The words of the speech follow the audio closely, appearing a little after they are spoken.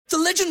The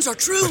legends are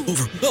true.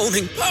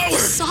 Overwhelming power!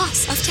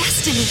 Sauce of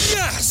destiny.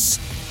 Yes!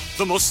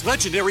 The most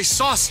legendary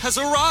sauce has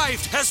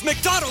arrived as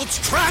McDonald's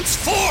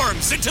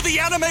transforms into the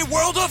anime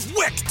world of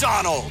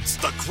WickDonald's.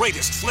 The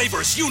greatest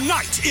flavors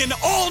unite in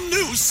all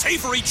new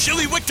savory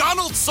chili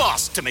McDonald's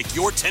sauce to make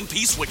your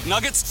 10-piece Wick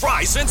Nuggets,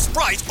 fries, and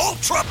Sprite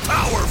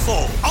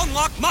ultra-powerful.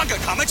 Unlock manga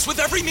comics with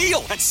every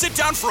meal and sit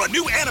down for a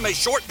new anime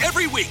short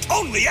every week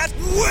only at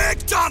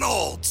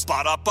WickDonald's.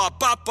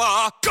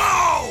 Ba-da-ba-ba-ba,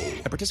 go!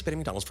 At participating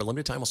McDonald's for a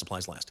limited time while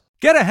supplies last.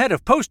 Get ahead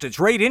of postage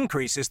rate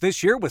increases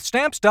this year with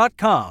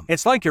Stamps.com.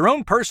 It's like your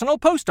own personal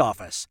post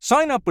office.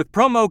 Sign up with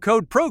promo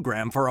code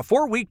PROGRAM for a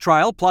 4-week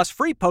trial plus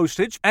free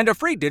postage and a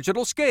free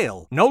digital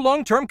scale. No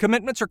long-term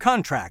commitments or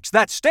contracts.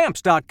 That's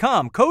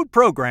Stamps.com, code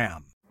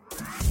PROGRAM.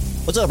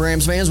 What's up,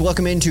 Rams fans?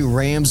 Welcome into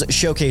Rams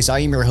Showcase. I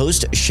am your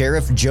host,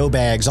 Sheriff Joe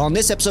Bags. On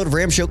this episode of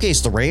Rams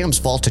Showcase, the Rams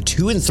fall to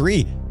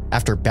 2-3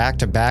 after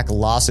back-to-back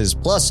losses.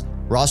 Plus,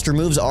 roster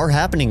moves are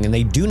happening, and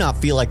they do not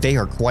feel like they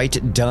are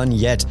quite done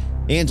yet.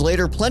 And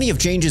later, plenty of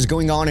changes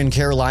going on in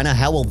Carolina.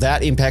 How will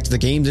that impact the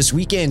game this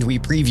weekend? We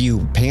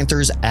preview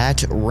Panthers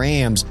at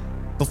Rams.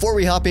 Before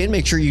we hop in,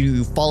 make sure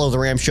you follow the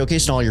Rams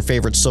Showcase on all your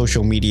favorite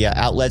social media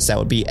outlets. That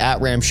would be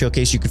at Rams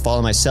Showcase. You can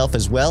follow myself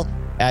as well,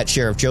 at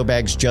Sheriff Joe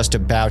Bags, just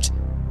about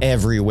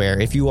everywhere.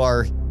 If you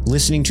are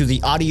listening to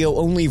the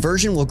audio-only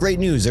version, well, great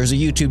news. There's a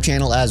YouTube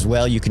channel as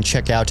well. You can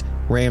check out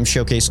Rams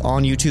Showcase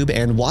on YouTube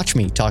and watch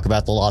me talk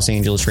about the Los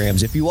Angeles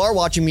Rams. If you are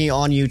watching me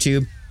on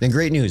YouTube, then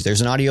great news.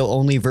 There's an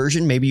audio-only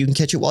version. Maybe you can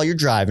catch it while you're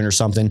driving or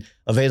something,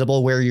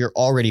 available where you're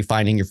already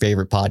finding your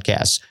favorite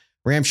podcasts.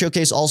 Rams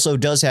Showcase also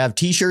does have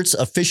t-shirts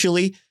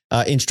officially.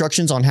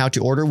 Instructions on how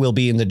to order will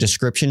be in the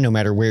description, no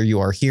matter where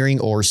you are hearing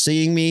or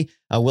seeing me.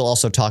 We'll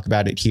also talk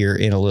about it here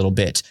in a little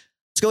bit.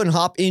 Let's go ahead and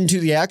hop into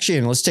the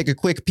action. Let's take a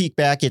quick peek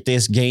back at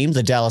this game.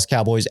 The Dallas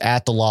Cowboys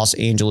at the Los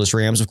Angeles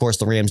Rams. Of course,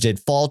 the Rams did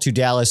fall to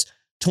Dallas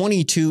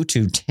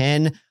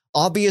 22-10.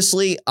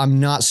 Obviously, I'm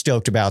not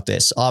stoked about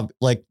this.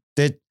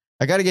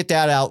 I got to get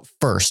that out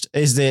first,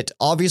 is that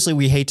obviously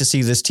we hate to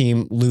see this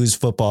team lose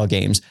football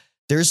games.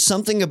 There's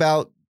something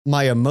about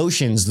my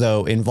emotions,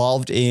 though,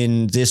 involved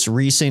in these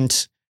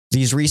recent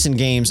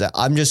games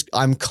that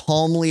I'm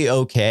calmly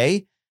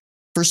okay.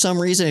 For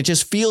some reason, it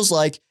just feels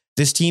like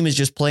this team is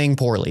just playing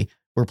poorly.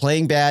 We're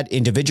playing bad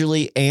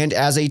individually and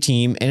as a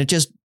team, and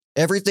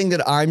everything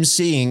that I'm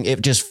seeing,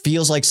 it just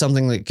feels like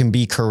something that can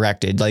be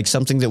corrected, like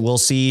something that we'll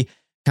see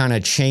kind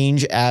of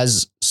change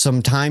as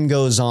some time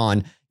goes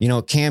on. You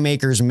know, Cam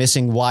Akers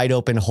missing wide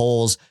open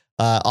holes,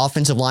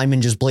 offensive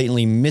linemen just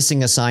blatantly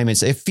missing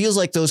assignments. It feels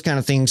like those kind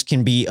of things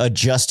can be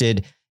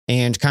adjusted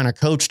and kind of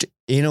coached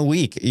in a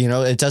week. You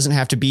know, it doesn't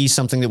have to be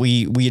something that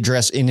we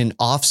address in an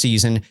off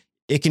season.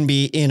 It can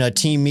be in a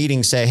team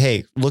meeting, say,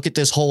 hey, look at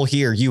this hole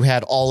here. You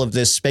had all of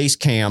this space,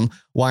 Cam.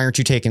 Why aren't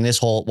you taking this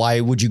hole? Why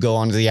would you go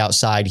onto the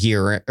outside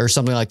here or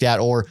something like that?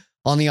 Or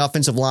on the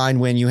offensive line,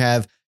 when you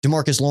have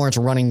DeMarcus Lawrence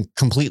running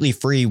completely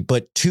free,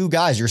 but two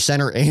guys, your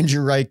center and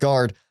your right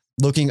guard,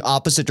 looking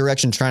opposite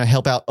directions, trying to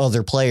help out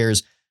other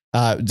players.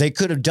 They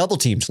could have double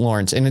teamed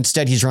Lawrence, and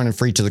instead he's running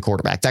free to the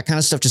quarterback. That kind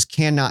of stuff just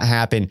cannot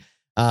happen.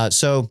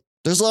 So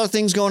there's a lot of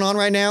things going on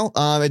right now.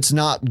 It's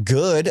not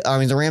good. I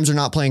mean, the Rams are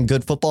not playing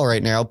good football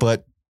right now,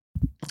 but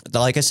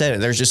like I said,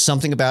 there's just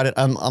something about it.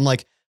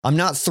 I'm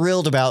not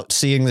thrilled about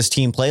seeing this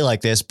team play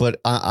like this,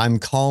 but I'm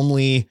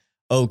calmly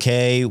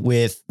okay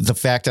with the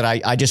fact that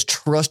I just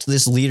trust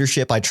this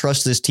leadership. I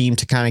trust this team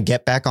to kind of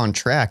get back on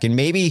track. And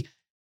maybe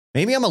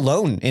I'm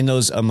alone in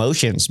those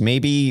emotions.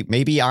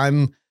 Maybe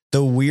I'm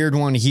the weird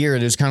one here.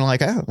 It's kind of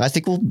like, oh, I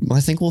think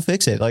we'll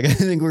fix it. Like, I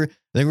think we're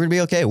gonna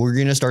be okay. We're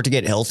gonna start to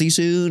get healthy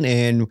soon,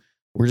 and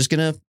we're just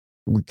gonna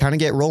kind of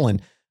get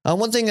rolling.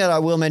 One thing that I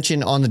will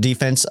mention on the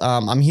defense,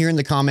 I'm hearing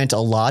the comment a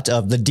lot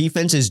of the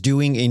defense is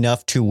doing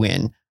enough to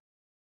win.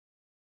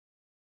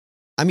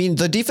 I mean,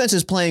 the defense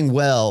is playing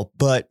well,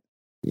 but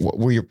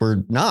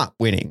we're not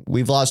winning.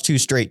 We've lost two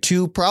straight,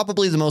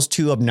 probably the most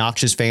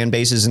obnoxious fan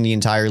bases in the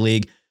entire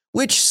league,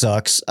 which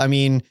sucks. I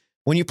mean,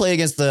 when you play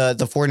against the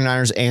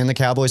 49ers and the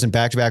Cowboys in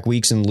back-to-back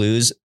weeks and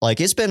lose,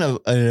 like, it's been an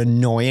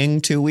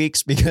annoying 2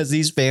 weeks because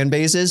these fan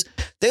bases,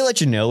 they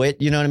let you know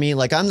it. You know what I mean?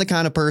 Like, I'm the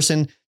kind of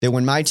person that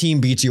when my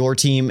team beats your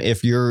team,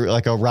 if you're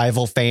like a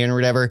rival fan or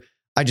whatever,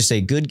 I just say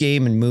good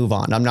game and move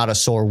on. I'm not a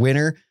sore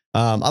winner.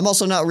 I'm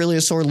also not really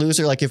a sore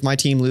loser. Like, if my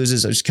team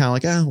loses, I'm just kind of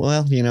like, oh,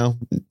 well, you know,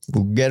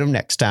 we'll get them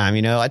next time.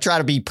 You know, I try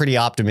to be pretty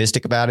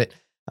optimistic about it.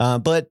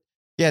 But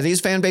yeah,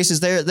 these fan bases,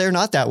 they're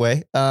not that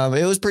way.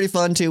 It was pretty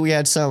fun too. We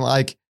had some,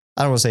 like,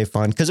 I don't want to say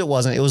fun because it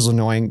wasn't. It was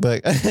annoying,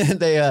 but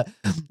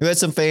we had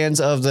some fans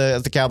of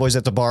the Cowboys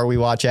at the bar we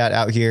watch at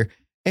out here,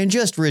 and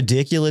just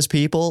ridiculous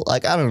people.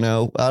 Like, I don't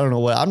know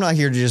what. I'm not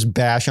here to just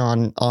bash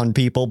on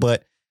people,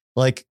 but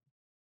like,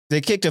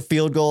 they kicked a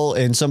field goal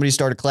and somebody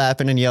started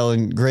clapping and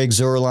yelling Greg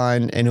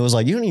Zuerlein, and it was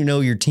like, you don't even know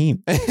your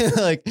team.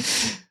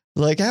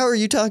 like how are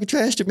you talking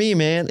trash to me,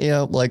 man? You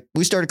know, like,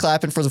 we started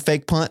clapping for the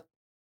fake punt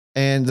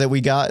and that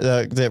we got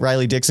that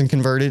Riley Dixon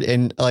converted,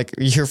 and like,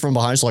 you hear from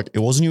behind, it's like, it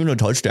wasn't even a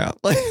touchdown.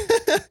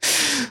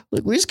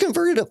 Like, we just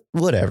converted it,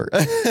 whatever.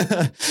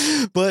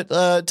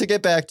 But to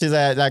get back to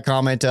that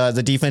comment,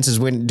 the defense is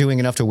doing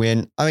enough to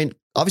win. I mean,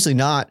 obviously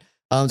not.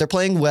 They're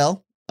playing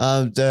well.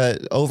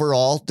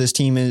 Overall,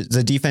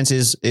 the defense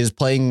is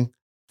playing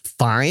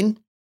fine.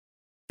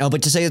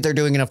 But to say that they're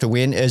doing enough to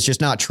win is just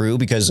not true,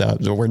 because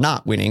we're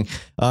not winning.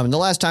 The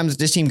last time that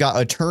this team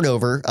got a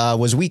turnover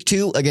was week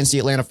 2 against the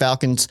Atlanta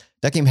Falcons.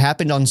 That game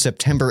happened on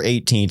September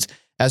 18th.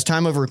 As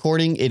time of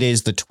recording, it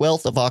is the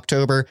 12th of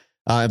October.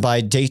 By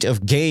date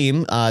of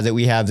game that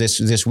we have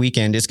this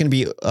weekend, it's going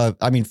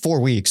to be, 4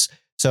 weeks.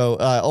 So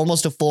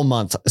almost a full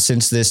month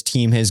since this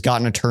team has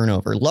gotten a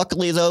turnover.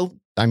 Luckily, though,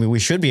 we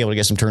should be able to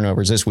get some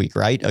turnovers this week,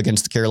 right?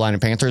 Against the Carolina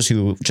Panthers,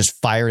 who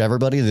just fired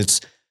everybody.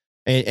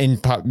 And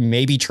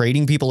maybe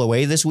trading people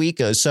away this week.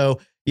 So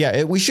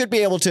yeah, we should be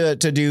able to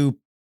do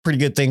pretty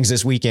good things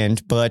this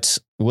weekend, but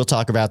we'll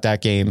talk about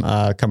that game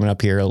coming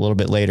up here a little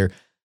bit later.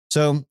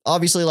 So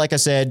obviously, like I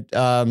said,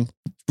 we're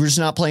just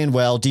not playing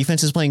well.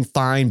 Defense is playing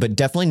fine, but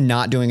definitely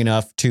not doing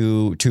enough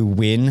to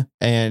win.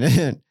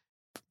 And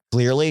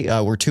clearly,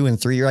 we're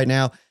 2-3 right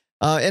now.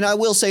 And I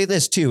will say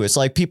this too. It's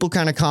like people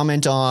kind of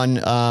comment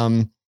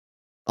on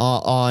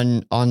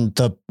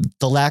the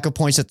lack of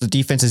points that the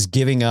defense is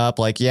giving up.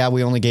 Like, yeah,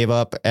 we only gave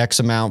up X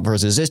amount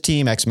versus this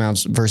team, X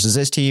amounts versus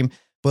this team.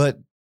 But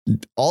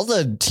all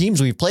the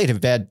teams we've played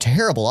have had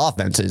terrible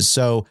offenses.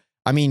 So,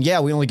 I mean, yeah,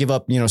 we only give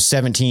up,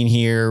 17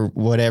 here,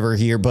 whatever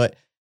here, but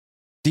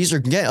these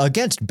are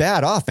against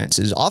bad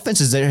offenses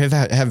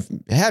that have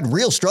had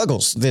real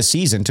struggles this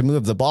season to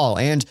move the ball.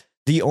 And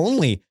the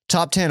only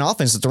top 10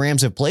 offense that the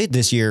Rams have played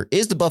this year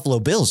is the Buffalo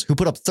Bills, who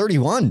put up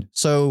 31.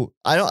 So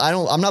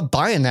I'm not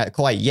buying that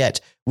quite yet.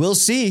 We'll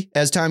see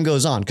as time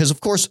goes on, because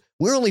of course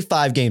we're only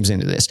 5 games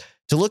into this.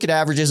 To look at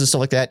averages and stuff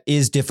like that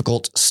is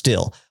difficult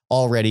still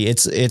already.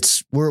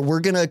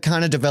 We're going to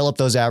kind of develop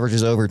those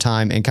averages over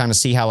time and kind of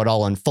see how it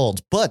all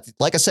unfolds. But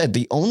like I said,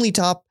 the only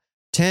top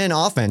 10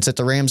 offense that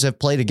the Rams have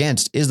played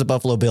against is the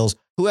Buffalo Bills,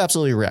 who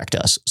absolutely wrecked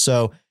us.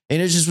 So,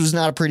 and it just was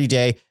not a pretty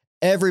day.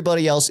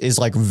 Everybody else is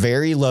like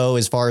very low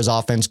as far as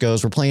offense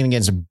goes. We're playing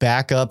against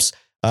backups,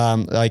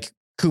 like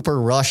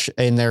Cooper Rush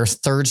in their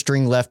 3rd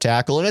string left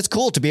tackle. And it's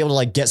cool to be able to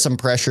like get some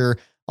pressure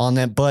on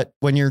them. But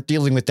when you're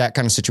dealing with that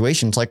kind of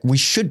situation, it's like, we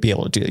should be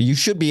able to do it. You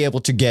should be able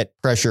to get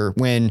pressure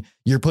when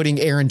you're putting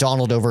Aaron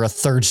Donald over a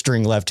 3rd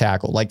string left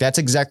tackle. Like, that's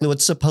exactly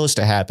what's supposed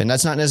to happen.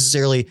 That's not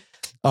necessarily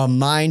a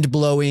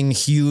mind-blowing,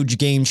 huge,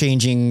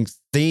 game-changing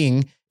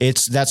thing.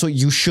 That's what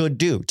you should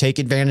do. Take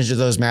advantage of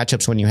those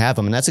matchups when you have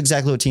them. And that's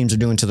exactly what teams are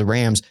doing to the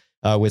Rams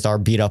with our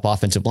beat-up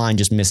offensive line,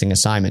 just missing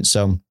assignments.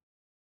 So,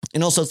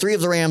 and also 3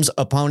 of the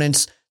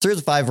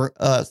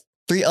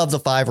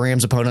five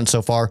Rams opponents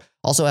so far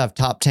also have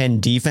top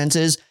 10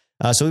 defenses.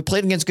 So we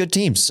played against good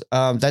teams.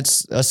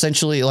 That's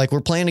essentially like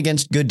we're playing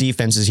against good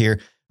defenses here.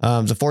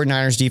 The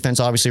 49ers defense,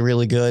 obviously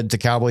really good. The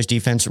Cowboys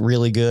defense,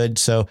 really good.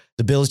 So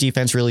the Bills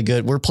defense, really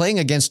good. We're playing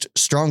against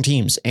strong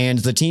teams, and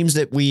the teams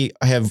that we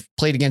have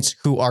played against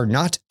who are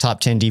not top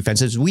 10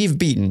 defenses, we've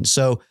beaten.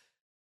 So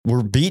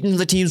we're beating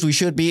the teams we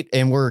should beat,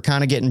 and we're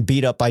kind of getting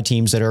beat up by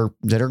teams that are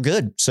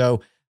good.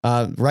 So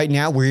right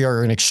now we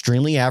are an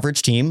extremely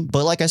average team,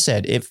 but like I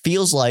said, it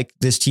feels like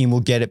this team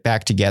will get it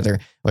back together.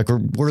 Like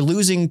we're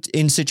losing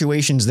in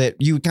situations that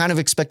you kind of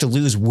expect to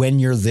lose when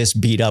you're this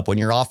beat up, when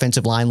your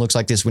offensive line looks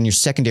like this, when your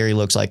secondary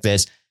looks like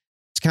this.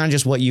 It's kind of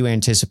just what you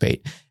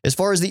anticipate. As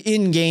far as the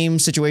in-game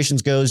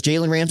situations goes,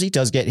 Jalen Ramsey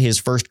does get his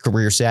first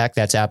career sack.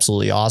 That's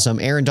absolutely awesome.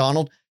 Aaron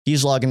Donald,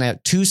 he's logging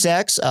at 2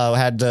 sacks,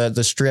 had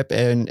the strip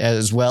and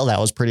as well. That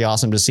was pretty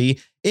awesome to see.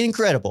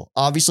 Incredible.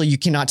 Obviously, you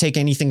cannot take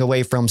anything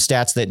away from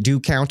stats that do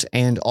count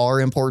and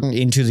are important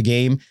into the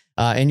game.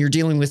 And you're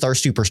dealing with our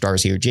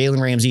superstars here,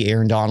 Jalen Ramsey,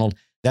 Aaron Donald.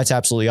 That's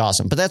absolutely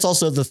awesome. But that's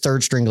also the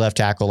 3rd string left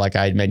tackle, like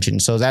I had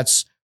mentioned. So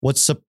that's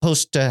what's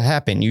supposed to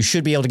happen. You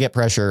should be able to get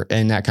pressure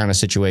in that kind of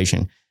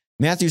situation.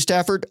 Matthew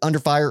Stafford under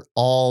fire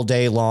all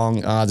day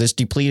long. This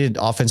depleted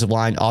offensive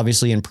line,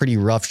 obviously in pretty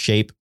rough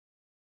shape.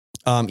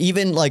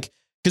 Even like,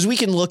 because we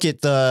can look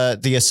at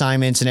the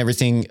assignments and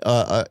everything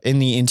in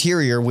the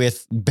interior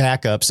with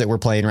backups that we're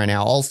playing right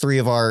now. All 3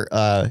 of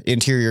our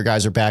interior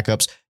guys are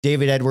backups.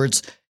 David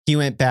Edwards, he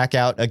went back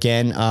out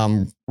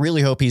again.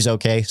 Really hope he's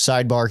okay.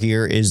 Sidebar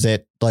here is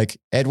that like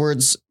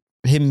Edwards,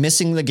 him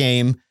missing the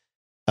game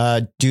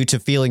due to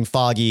feeling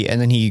foggy, and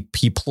then he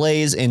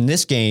plays in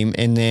this game,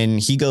 and then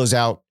he goes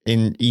out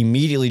and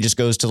immediately just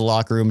goes to the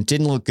locker room.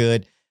 Didn't look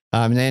good.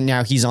 And then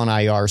now he's on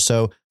IR.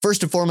 So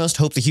first and foremost,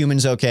 hope the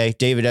human's okay.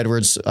 David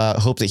Edwards,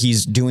 hope that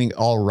he's doing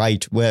all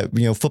right.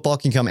 Football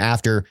can come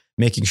after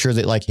making sure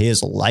that like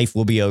his life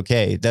will be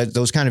okay.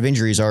 Those kind of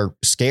injuries are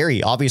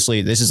scary.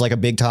 Obviously, this is like a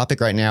big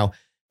topic right now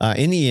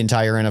in the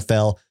entire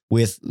NFL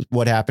with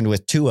what happened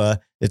with Tua.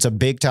 It's a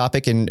big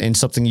topic and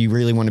something you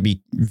really want to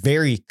be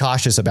very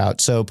cautious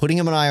about. So putting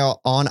him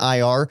on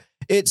IR,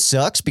 it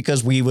sucks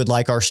because we would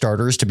like our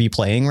starters to be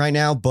playing right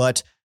now,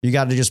 but you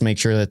got to just make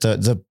sure that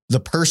the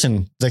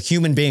person, the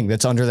human being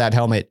that's under that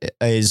helmet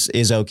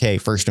is okay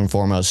first and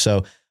foremost.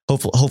 So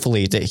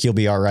hopefully that he'll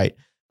be all right.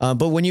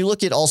 But when you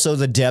look at also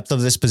the depth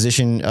of this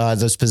position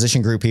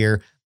group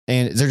here,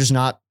 and they're just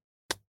not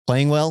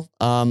playing well.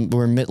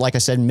 We're, like I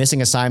said,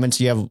 missing assignments.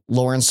 You have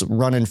Lawrence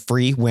running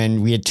free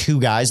when we had two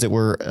guys that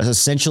were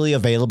essentially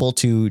available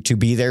to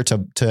be there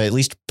to at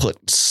least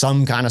put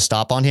some kind of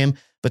stop on him.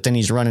 But then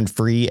he's running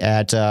free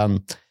at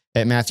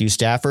Matthew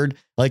Stafford.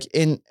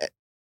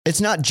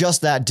 It's not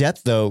just that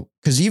depth though,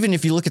 because even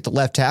if you look at the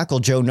left tackle,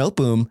 Joe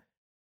Noteboom,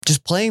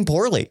 just playing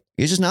poorly.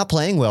 He's just not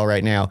playing well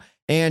right now.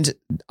 And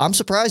I'm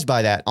surprised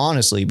by that,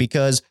 honestly,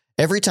 because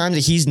every time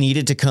that he's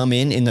needed to come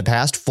in the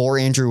past for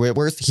Andrew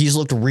Whitworth, he's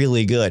looked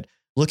really good.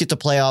 Look at the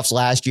playoffs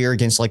last year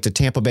against like the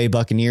Tampa Bay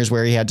Buccaneers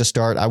where he had to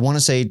start. I want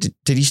to say,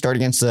 did he start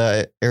against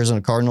the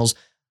Arizona Cardinals?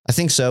 I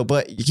think so,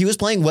 but he was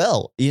playing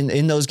well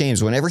in those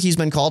games. Whenever he's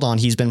been called on,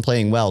 he's been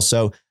playing well.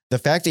 So the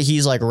fact that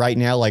he's like right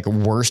now, like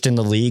worst in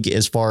the league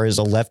as far as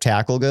a left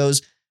tackle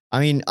goes,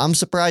 I mean, I'm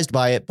surprised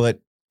by it, but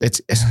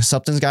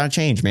something's got to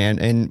change, man.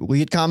 And we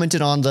had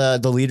commented on the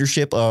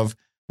leadership of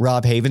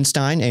Rob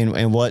Havenstein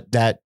and what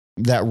that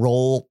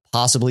role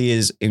possibly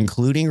is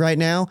including right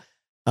now.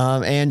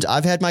 And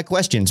I've had my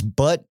questions,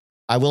 but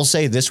I will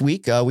say this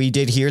week, we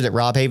did hear that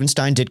Rob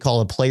Havenstein did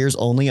call a players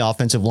only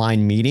offensive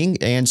line meeting.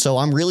 And so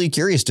I'm really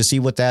curious to see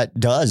what that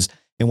does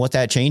and what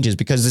that changes,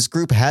 because this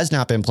group has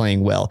not been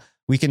playing well.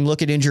 We can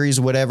look at injuries,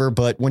 whatever,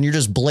 but when you're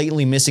just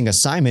blatantly missing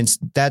assignments,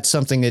 that's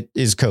something that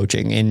is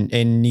coaching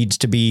and needs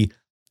to be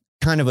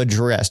kind of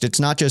addressed. It's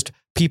not just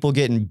people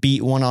getting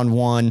beat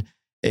one-on-one.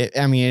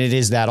 I mean, it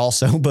is that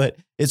also, but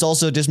it's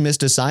also just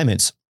missed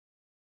assignments.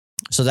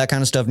 So that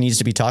kind of stuff needs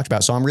to be talked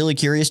about. So I'm really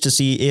curious to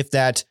see if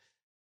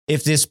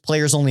this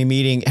players only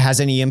meeting has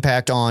any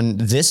impact on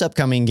this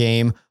upcoming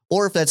game,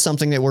 or if that's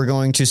something that we're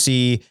going to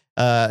see,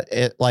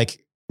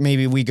 like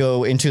maybe we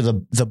go into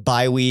the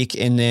bye week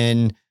and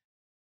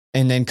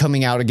then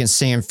coming out against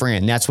San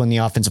Fran. That's when the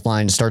offensive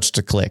line starts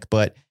to click.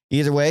 But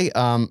either way,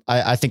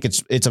 I think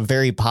it's a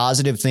very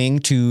positive thing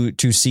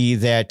to see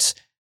that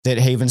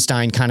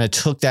Havenstein kind of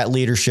took that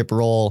leadership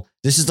role.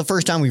 This is the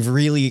first time we've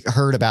really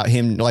heard about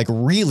him, like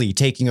really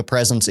taking a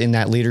presence in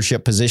that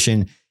leadership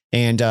position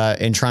and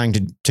trying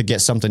to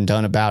get something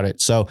done about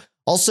it. So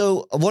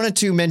also I wanted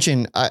to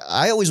mention,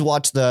 I always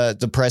watch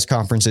the press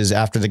conferences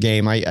after the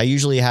game. I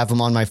usually have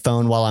them on my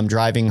phone while I'm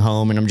driving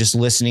home and I'm just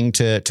listening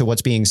to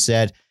what's being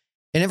said.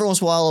 And every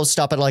once in a while I'll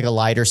stop at like a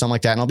light or something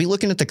like that. And I'll be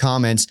looking at the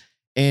comments,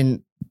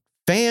 and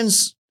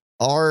fans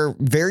are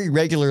very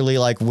regularly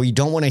like, we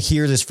don't want to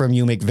hear this from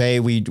you, McVay.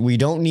 We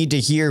don't need to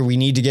hear, we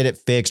need to get it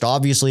fixed.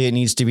 Obviously it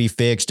needs to be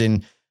fixed.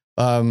 And,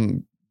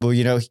 well,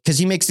 you know, cause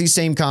he makes these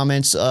same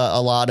comments,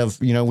 a lot of,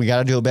 you know, we got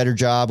to do a better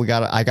job.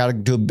 I got to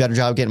do a better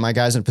job getting my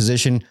guys in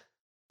position.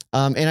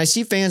 And I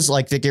see fans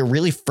like that get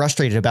really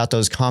frustrated about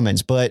those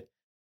comments, but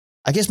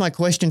I guess my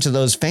question to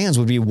those fans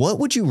would be, what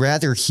would you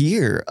rather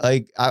hear?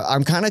 Like,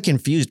 I'm kind of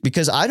confused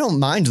because I don't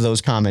mind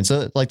those comments.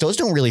 Like those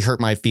don't really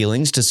hurt my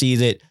feelings to see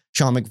that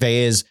Sean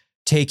McVay is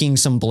taking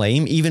some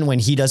blame, even when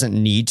he doesn't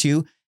need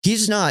to.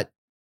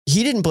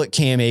 He didn't put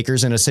Cam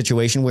Akers in a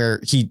situation where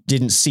he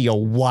didn't see a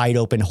wide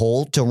open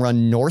hole to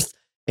run north.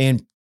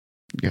 And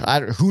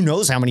who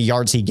knows how many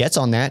yards he gets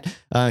on that,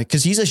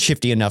 because he's a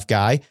shifty enough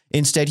guy.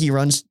 Instead, he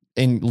runs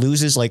and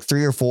loses like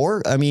 3 or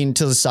 4,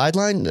 to the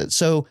sideline.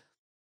 So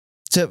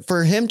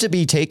for him to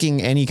be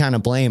taking any kind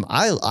of blame,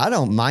 I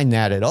don't mind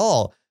that at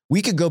all.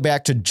 We could go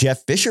back to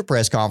Jeff Fisher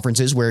press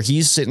conferences where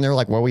he's sitting there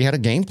like, well, we had a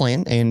game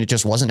plan and it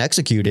just wasn't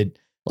executed.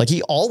 Like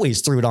he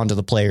always threw it onto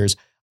the players.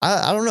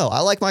 I don't know.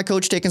 I like my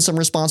coach taking some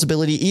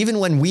responsibility, even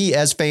when we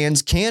as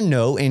fans can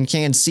know and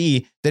can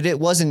see that it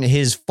wasn't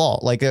his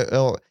fault, like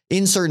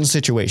in certain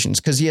situations,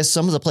 because yes,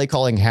 some of the play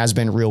calling has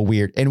been real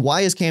weird. And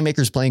why is Cam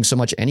Akers playing so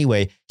much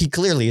anyway? He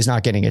clearly is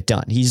not getting it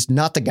done. He's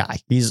not the guy.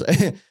 He's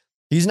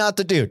not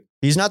the dude.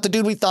 He's not the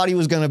dude we thought he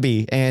was going to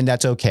be, and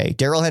that's okay.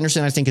 Darrell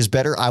Henderson, I think, is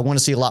better. I want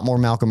to see a lot more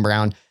Malcolm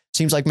Brown.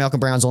 Seems like Malcolm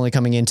Brown's only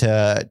coming in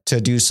to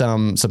do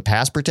some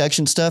pass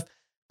protection stuff.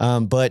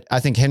 But I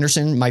think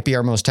Henderson might be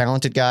our most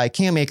talented guy.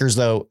 Cam Akers,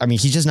 though,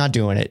 he's just not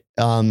doing it.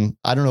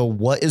 I don't know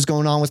what is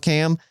going on with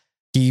Cam.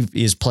 He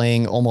is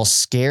playing almost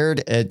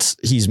scared.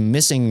 He's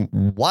missing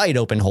wide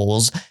open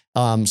holes.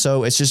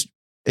 So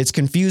it's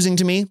confusing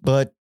to me,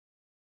 but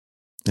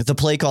the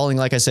play calling,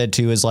 like I said,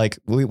 too, is like,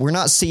 we're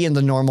not seeing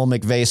the normal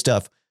McVay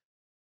stuff.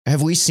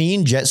 Have we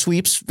seen jet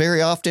sweeps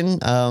very often?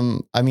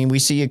 We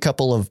see a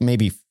couple of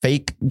maybe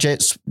fake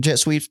jet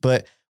sweeps,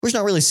 but we're just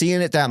not really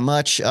seeing it that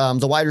much.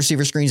 The wide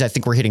receiver screens, I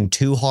think we're hitting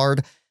too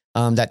hard.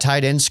 That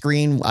tight end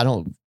screen, I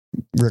don't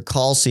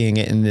recall seeing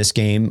it in this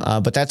game,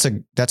 but that's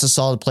a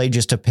solid play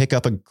just to pick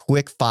up a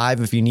quick 5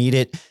 if you need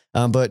it.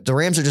 But the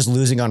Rams are just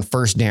losing on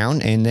first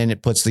down, and then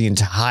it puts the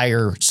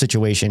entire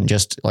situation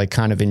just like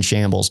kind of in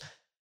shambles.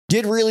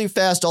 Did really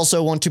fast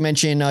also want to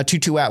mention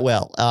Tutu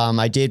Atwell.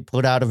 I did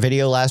put out a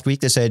video last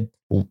week that said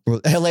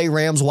LA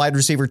Rams wide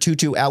receiver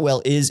Tutu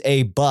Atwell is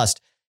a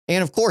bust.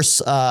 And of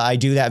course, I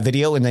do that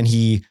video, and then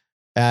he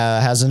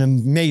has an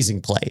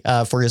amazing play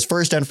for his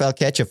first NFL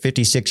catch, a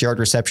 56-yard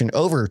reception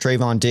over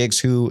Trayvon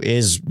Diggs, who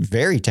is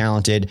very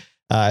talented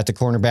at the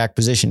cornerback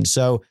position.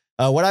 So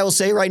what I will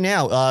say right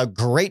now,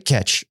 great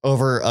catch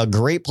over a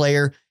great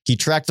player. He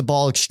tracked the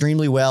ball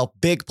extremely well.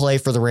 Big play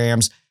for the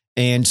Rams.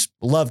 and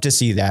love to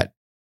see that.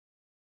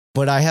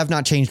 But I have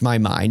not changed my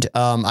mind.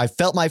 I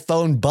felt my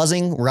phone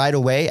buzzing right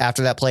away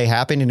after that play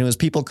happened, and it was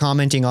people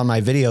commenting on my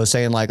video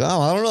saying like,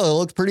 oh, I don't know, it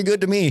looks pretty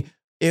good to me.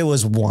 It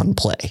was one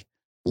play.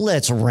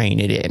 Let's rein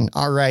it in.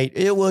 All right.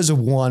 It was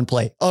one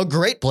play. A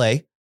great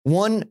play.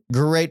 One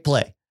great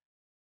play.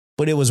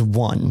 But it was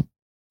one.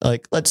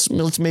 Like, let's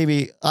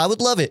maybe, I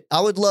would love it. I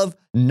would love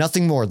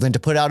nothing more than to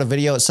put out a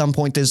video at some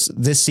point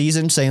this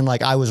season saying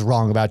like, I was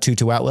wrong about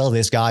Tutu Atwell.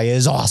 This guy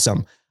is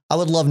awesome. I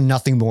would love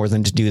nothing more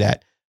than to do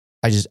that.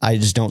 I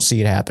just don't see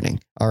it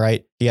happening. All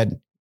right. He had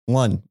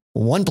one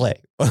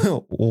play,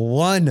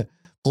 one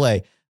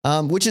play,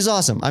 which is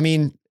awesome. I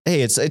mean,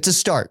 hey, it's a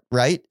start,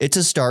 right? It's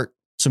a start.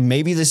 So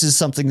maybe this is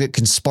something that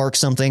can spark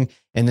something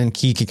and then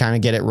he can kind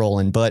of get it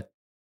rolling. But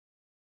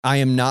I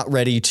am not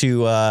ready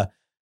to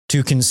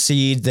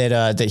concede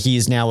that he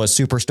is now a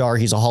superstar.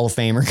 He's a Hall of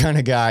Famer kind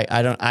of guy.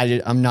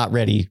 I'm not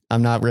ready.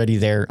 I'm not ready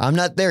there. I'm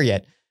not there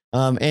yet.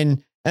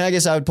 And I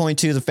guess I would point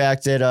to the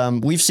fact that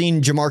we've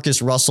seen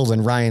Jamarcus Russell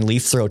and Ryan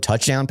Leaf throw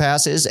touchdown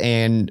passes,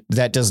 and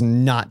that does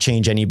not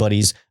change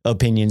anybody's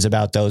opinions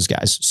about those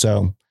guys.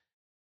 So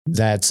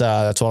that's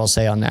what I'll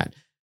say on that.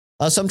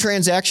 Some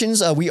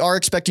transactions, we are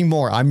expecting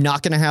more. I'm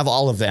not going to have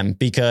all of them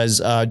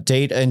because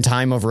date and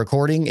time of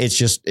recording,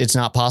 it's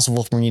not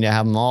possible for me to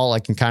have them all. I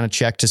can kind of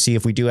check to see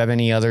if we do have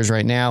any others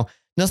right now.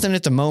 Nothing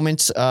at the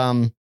moment.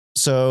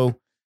 So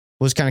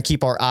we'll just kind of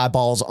keep our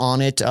eyeballs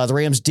on it. The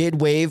Rams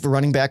did waive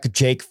running back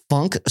Jake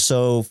Funk.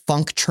 So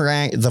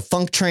the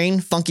Funk Train,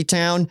 Funky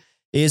Town,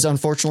 is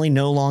unfortunately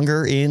no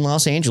longer in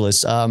Los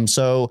Angeles.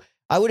 So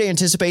I would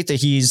anticipate that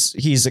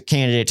he's a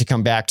candidate to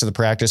come back to the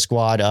practice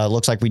squad.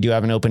 Looks like we do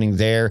have an opening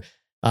there.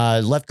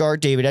 Left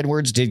guard David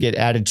Edwards did get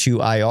added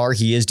to IR.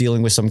 He is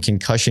dealing with some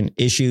concussion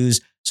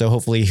issues, so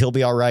hopefully he'll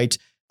be all right.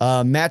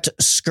 Matt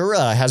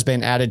Skura has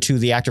been added to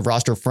the active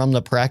roster from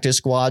the practice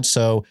squad.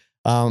 So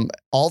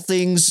all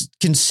things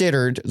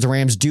considered, the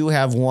Rams do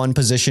have one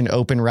position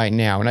open right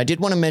now. And I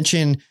did want to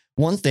mention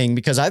one thing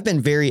because I've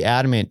been very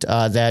adamant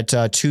that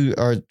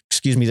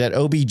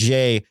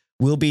OBJ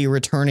will be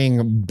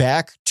returning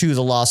back to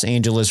the Los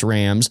Angeles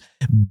Rams.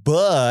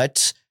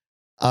 But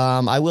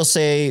I will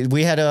say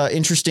we had an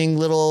interesting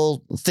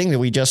little thing that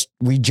we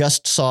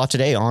just saw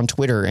today on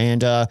Twitter.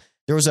 And there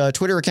was a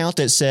Twitter account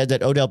that said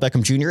that Odell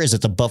Beckham Jr. is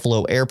at the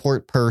Buffalo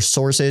airport per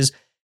sources.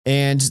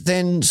 And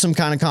then some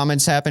kind of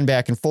comments happen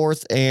back and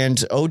forth.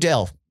 And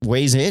Odell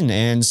weighs in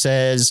and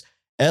says,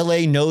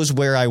 LA knows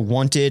where I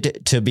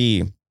wanted to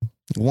be.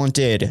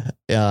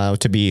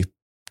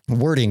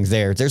 Wording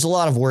there. There's a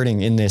lot of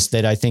wording in this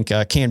that I think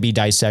can be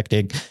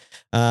dissected.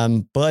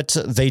 But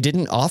they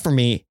didn't offer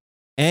me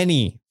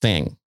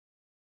anything.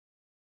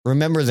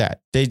 Remember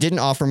that. They didn't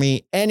offer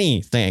me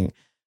anything.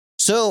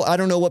 So I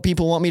don't know what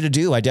people want me to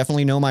do. I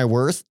definitely know my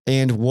worth,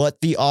 and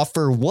what the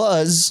offer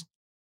was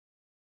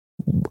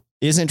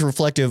isn't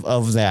reflective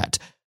of that.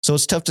 So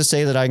it's tough to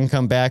say that I can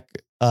come back,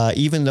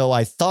 even though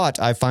I thought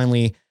I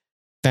finally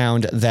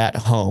found that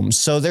home.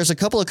 So there's a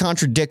couple of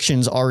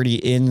contradictions already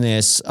in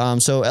this.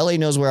 So LA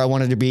knows where I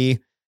wanted to be.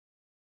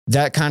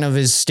 That kind of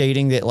is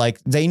stating that like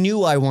they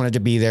knew I wanted to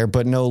be there,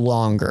 but no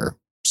longer.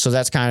 So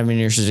that's kind of an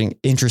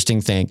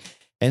interesting thing.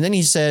 And then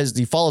he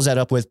follows that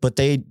up with, but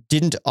they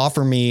didn't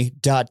offer me ...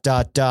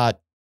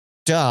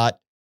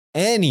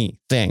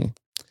 anything.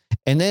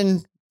 And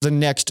then the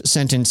next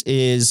sentence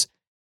is,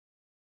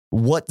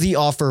 what the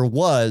offer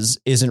was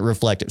isn't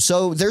reflective.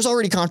 So there's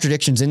already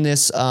contradictions in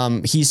this.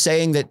 He's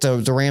saying that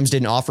the Rams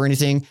didn't offer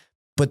anything,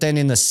 but then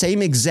in the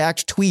same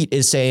exact tweet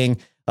is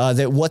saying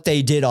that what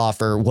they did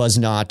offer was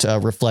not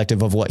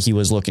reflective of what he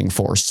was looking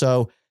for.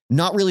 So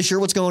not really sure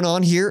what's going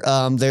on here.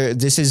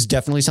 This is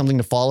definitely something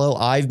to follow.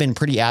 I've been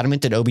pretty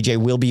adamant that OBJ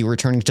will be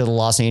returning to the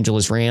Los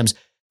Angeles Rams.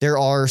 There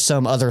are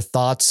some other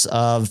thoughts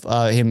of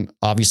him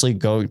obviously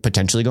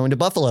potentially going to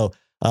Buffalo.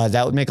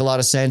 That would make a lot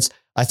of sense.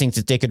 I think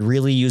that they could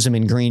really use him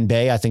in Green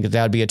Bay. I think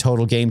that would be a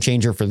total game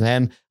changer for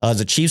them.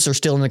 The Chiefs are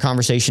still in the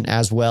conversation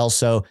as well.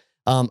 So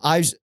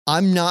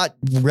I'm not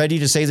ready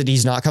to say that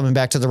he's not coming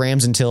back to the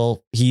Rams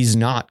until he's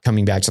not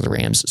coming back to the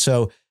Rams.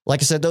 So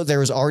like I said, though, there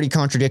was already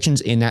contradictions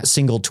in that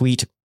single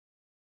tweet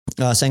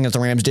saying that the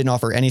Rams didn't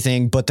offer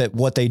anything, but that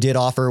what they did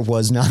offer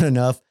was not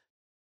enough.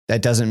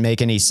 That doesn't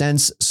make any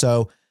sense.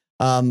 So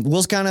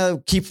we'll kind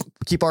of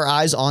keep our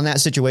eyes on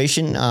that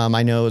situation.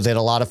 I know that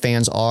a lot of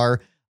fans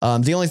are.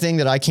 The only thing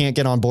that I can't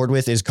get on board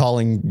with is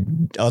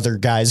calling other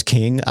guys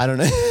king. I don't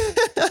know.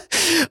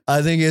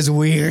 I think it's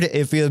weird.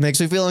 It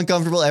makes me feel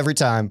uncomfortable every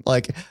time.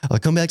 Like, I'll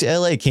come back to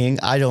LA, king.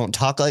 I don't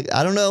talk like,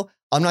 I don't know.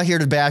 I'm not here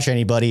to bash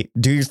anybody.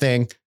 Do your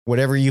thing.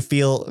 Whatever you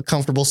feel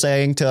comfortable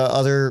saying to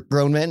other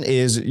grown men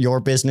is your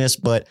business,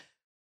 but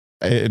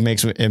it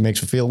makes me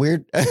feel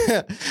weird.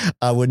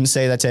 I wouldn't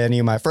say that to any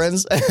of my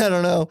friends. I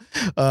don't know.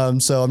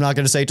 So I'm not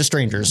going to say it to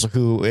strangers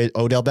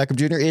Odell Beckham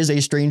Jr. is a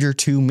stranger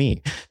to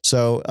me.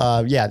 So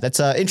yeah, that's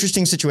an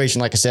interesting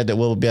situation. Like I said, that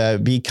we'll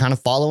be kind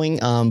of following,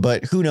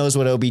 but who knows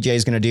what OBJ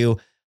is going to do.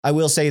 I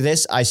will say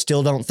this. I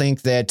still don't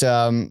think that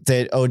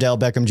that Odell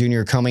Beckham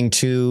Jr. coming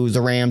to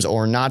the Rams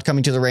or not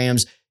coming to the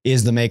Rams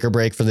is the make or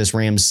break for this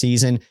Rams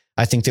season.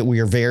 I think that we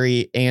are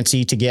very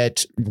antsy to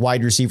get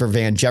wide receiver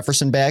Van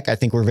Jefferson back. I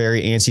think we're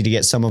very antsy to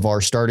get some of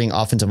our starting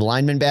offensive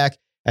linemen back.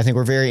 I think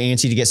we're very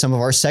antsy to get some of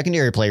our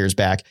secondary players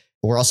back.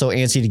 We're also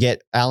antsy to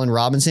get Allen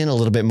Robinson a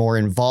little bit more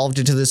involved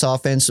into this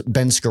offense.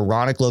 Ben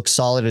Skoranek looks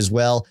solid as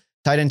well.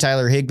 Tight end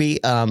Tyler Higbee,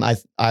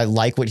 I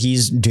like what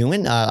he's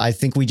doing. I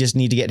think we just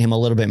need to get him a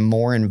little bit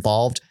more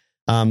involved.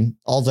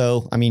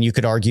 Although, I mean, you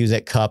could argue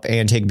that Kupp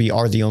and Higbee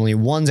are the only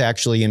ones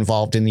actually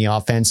involved in the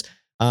offense.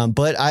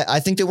 But I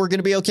think that we're going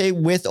to be okay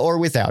with or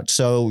without.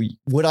 So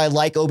would I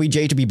like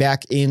OBJ to be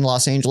back in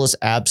Los Angeles?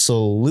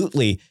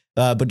 Absolutely.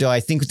 But do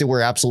I think that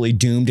we're absolutely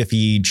doomed if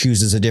he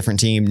chooses a different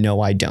team? No,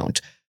 I don't.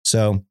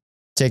 So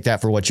take that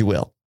for what you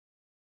will.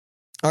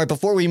 All right,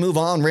 before we move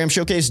on, Ram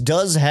Showcase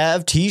does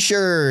have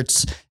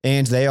t-shirts,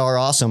 and they are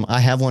awesome. I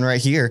have one right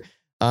here.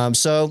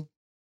 So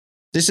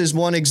this is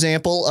one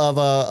example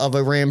of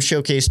a Ram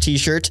Showcase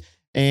t-shirt,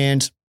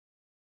 and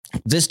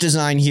this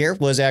design here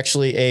was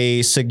actually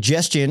a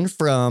suggestion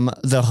from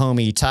the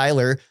homie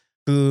Tyler,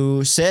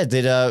 who said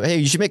that, hey,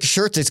 you should make a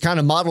shirt that's kind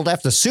of modeled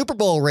after the Super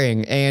Bowl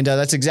ring, and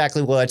that's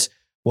exactly what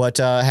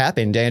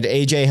happened. And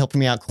AJ helped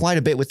me out quite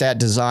a bit with that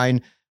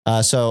design.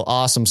 So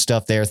awesome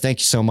stuff there. Thank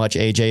you so much,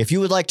 AJ. If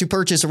you would like to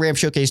purchase a Ram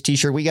Showcase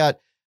t-shirt, we got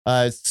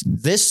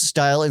this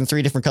style in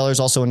 3 different colors,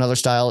 also another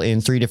style in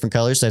 3 different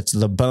colors. That's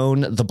the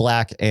bone, the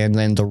black, and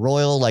then the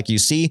royal, like you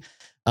see.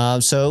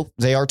 So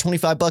they are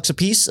 $25 a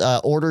piece.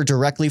 Order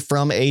directly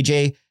from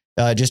AJ.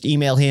 Just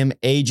email him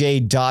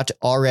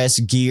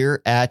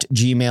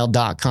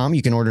aj.rsgear@gmail.com.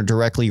 You can order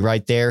directly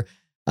right there.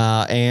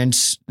 And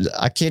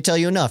I can't tell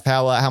you enough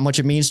how much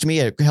it means to me.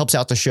 It helps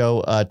out the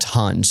show a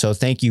ton. So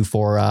thank you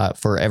for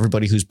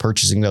everybody who's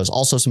purchasing those.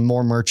 Also, some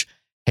more merch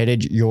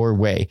headed your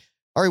way.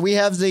 All right, we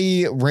have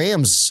the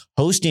Rams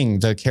hosting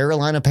the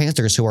Carolina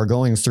Panthers, who are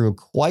going through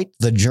quite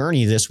the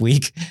journey this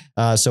week.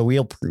 So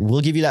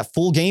we'll give you that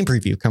full game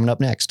preview coming up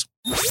next.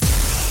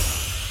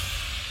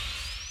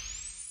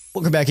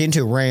 Welcome back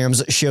into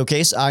Rams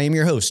Showcase. I am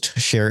your host,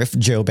 Sheriff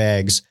Joe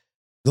Baggs.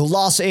 The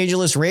Los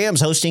Angeles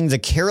Rams hosting the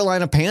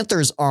Carolina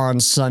Panthers on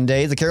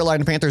Sunday. The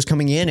Carolina Panthers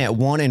coming in at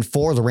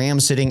 1-4. The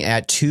Rams sitting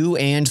at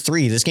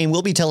 2-3. This game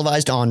will be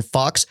televised on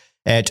Fox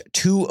at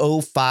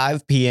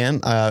 2:05 p.m.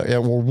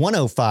 Or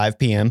 1:05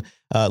 p.m.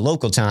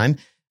 Local time.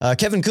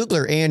 Kevin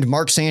Kugler and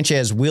Mark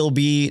Sanchez will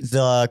be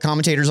the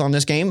commentators on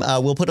this game.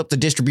 We'll put up the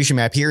distribution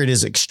map here. It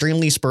is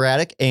extremely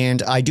sporadic,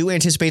 and I do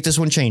anticipate this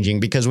one changing,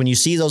 because when you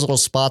see those little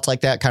spots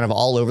like that kind of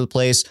all over the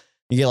place,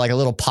 you get like a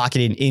little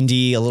pocket in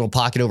Indy, a little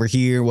pocket over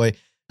here,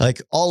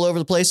 like all over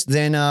the place,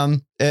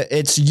 then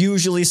it's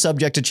usually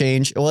subject to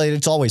change. Well,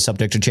 it's always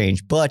subject to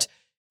change, but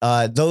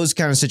those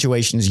kind of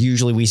situations,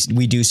 usually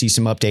we do see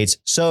some updates.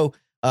 So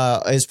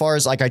as far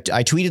as like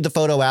I tweeted the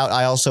photo out,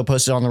 I also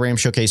posted on the Ram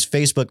Showcase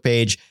Facebook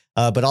page,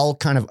 but I'll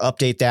kind of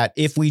update that.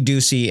 If we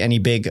do see any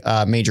big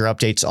major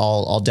updates,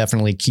 I'll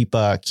definitely keep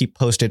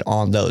posted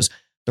on those.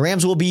 The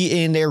Rams will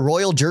be in their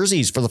royal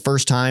jerseys for the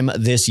first time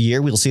this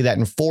year. We'll see that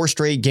in 4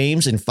 straight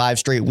games in 5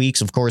 straight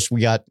weeks. Of course, we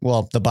got,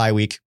 the bye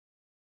week,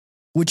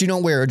 which you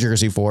don't wear a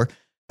jersey for.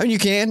 I mean, you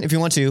can if you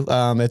want to.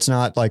 It's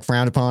not like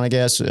frowned upon, I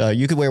guess.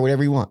 You could wear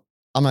whatever you want.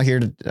 I'm not here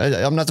to,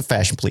 I'm not the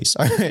fashion police.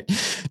 All right.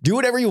 Do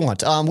whatever you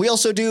want. We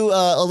also do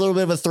a little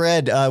bit of a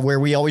thread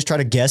where we always try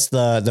to guess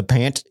the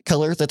pant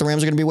color that the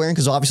Rams are going to be wearing,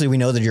 because obviously we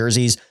know the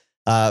jerseys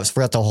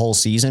throughout the whole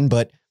season.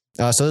 But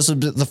so this is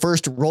the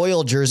first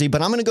royal jersey,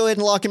 but I'm going to go ahead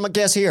and lock in my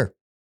guess here.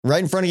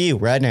 Right in front of you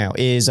right now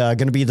is going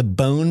to be the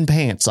bone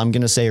pants. I'm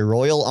going to say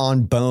royal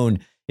on bone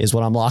is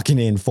what I'm locking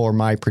in for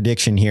my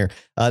prediction here.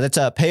 That's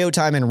Payo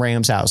Time and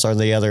Rams House are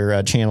the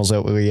other channels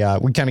that we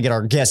kind of get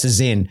our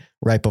guesses in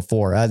right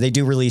before. They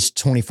do release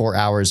 24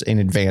 hours in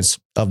advance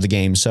of the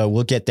game, so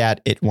we'll get that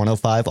at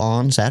 1:05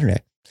 on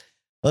Saturday.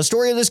 The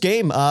story of this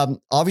game,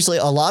 obviously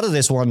a lot of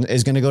this one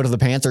is going to go to the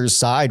Panthers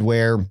side,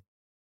 where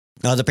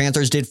the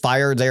Panthers did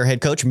fire their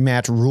head coach,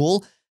 Matt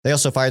Rule. They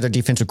also fired their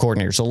defensive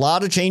coordinator. So a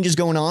lot of changes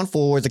going on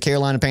for the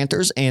Carolina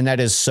Panthers, and that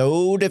is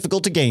so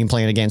difficult to game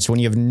plan against when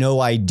you have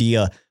no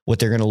idea what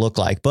they're going to look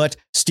like. But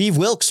Steve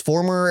Wilks,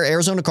 former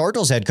Arizona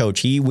Cardinals head coach,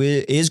 he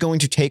is going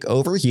to take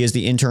over. He is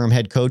the interim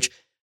head coach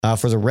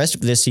for the rest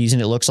of this season,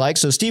 it looks like.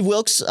 So Steve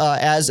Wilks,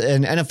 as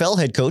an NFL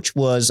head coach,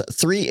 was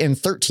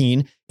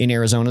 3-13 in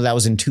Arizona. That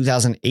was in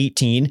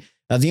 2018.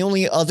 The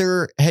only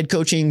other head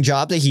coaching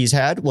job that he's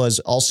had was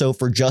also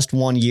for just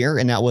 1 year,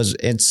 and that was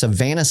at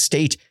Savannah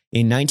State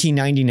in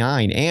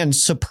 1999. And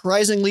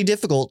surprisingly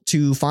difficult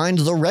to find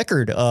the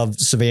record of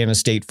Savannah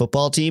State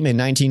football team in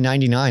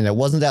 1999. That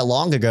wasn't that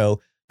long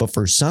ago, but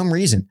for some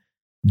reason,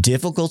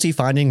 difficulty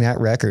finding that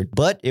record.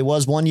 But it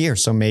was 1 year,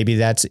 so maybe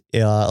that's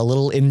a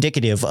little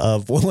indicative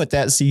of what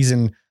that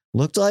season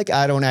looked like.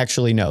 I don't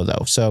actually know,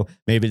 though. So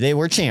maybe they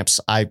were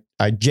champs. I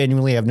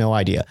genuinely have no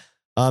idea.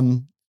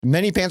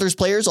 Many Panthers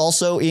players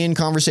also in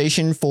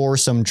conversation for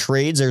some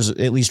trades. There's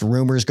at least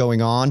rumors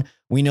going on.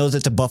 We know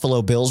that the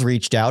Buffalo Bills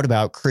reached out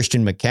about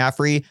Christian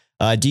McCaffrey.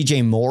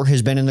 DJ Moore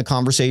has been in the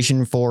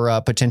conversation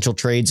for potential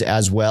trades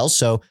as well.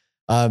 So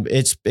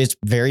It's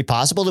very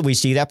possible that we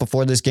see that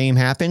before this game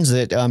happens,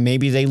 that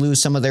maybe they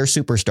lose some of their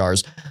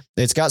superstars.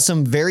 It's got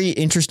some very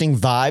interesting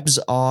vibes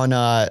on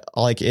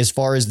like as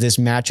far as this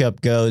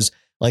matchup goes.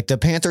 Like the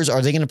Panthers,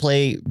 are they going to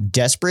play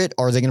desperate?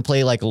 Are they going to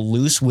play like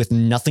loose with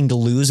nothing to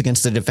lose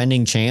against the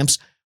defending champs?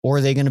 Or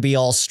are they going to be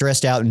all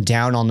stressed out and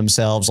down on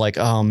themselves? Like,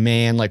 oh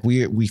man, like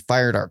we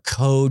fired our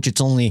coach.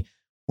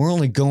 We're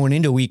only going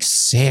into week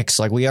 6.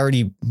 Like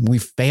we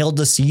failed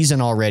the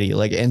season already.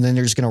 Like, and then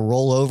they're just going to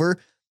roll over.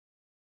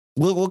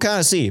 We'll kind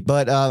of see.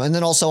 But, and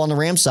then also on the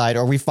Rams side,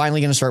 are we finally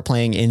going to start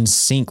playing in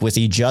sync with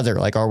each other?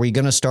 Like, are we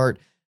going to start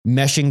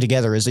meshing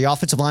together? Is the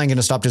offensive line going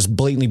to stop just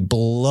blatantly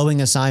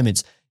blowing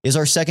assignments? Is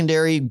our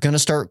secondary going to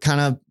start kind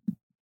of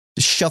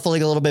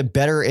shuffling a little bit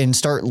better and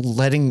start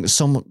letting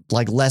some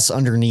like less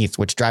underneath,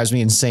 which drives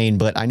me insane.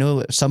 But I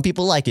know some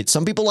people like it.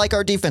 Some people like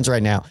our defense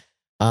right now.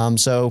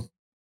 So,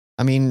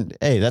 I mean,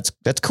 hey, that's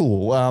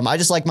cool. I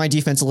just like my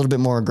defense a little bit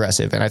more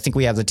aggressive, and I think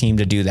we have the team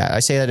to do that. I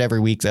say that every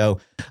week, though.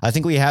 I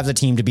think we have the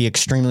team to be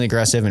extremely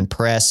aggressive and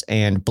press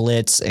and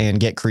blitz and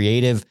get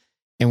creative,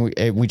 and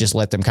we just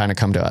let them kind of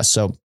come to us.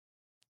 So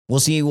we'll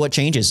see what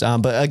changes.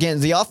 But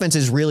again, the offense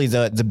is really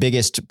the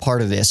biggest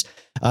part of this.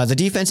 The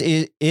defense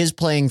is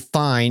playing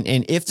fine.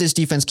 And if this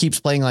defense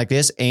keeps playing like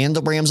this and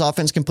the Rams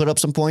offense can put up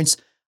some points,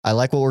 I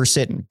like what we're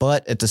sitting.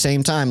 But at the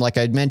same time, like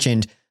I'd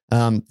mentioned,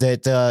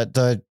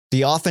 that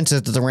the offense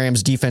that the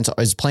Rams defense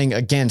is playing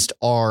against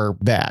are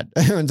bad.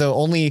 The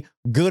only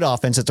good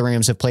offense that the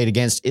Rams have played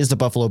against is the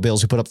Buffalo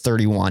Bills, who put up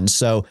 31.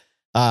 So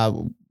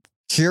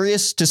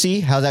curious to see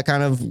how that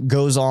kind of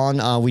goes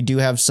on. We do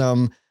have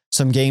some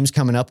games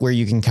coming up where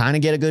you can kind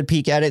of get a good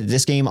peek at it.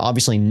 This game,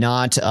 obviously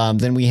not.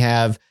 Then we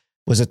have,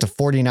 was it the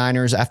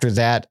 49ers after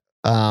that?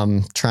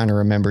 Trying to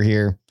remember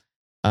here.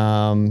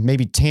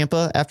 Maybe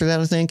Tampa after that,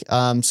 I think.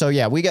 So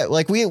yeah,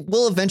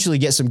 we'll eventually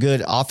get some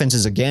good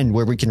offenses again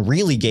where we can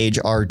really gauge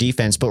our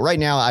defense. But right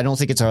now, I don't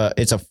think it's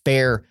a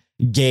fair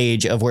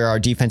gauge of where our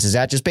defense is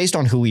at, just based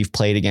on who we've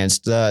played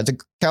against. The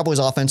Cowboys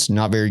offense,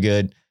 not very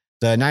good.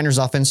 The Niners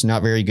offense,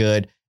 not very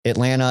good.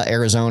 Atlanta,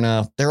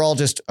 Arizona, they're all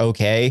just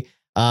okay.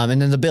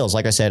 And then the Bills,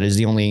 like I said, is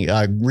the only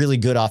really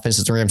good offense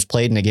that the Rams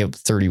played, and they gave up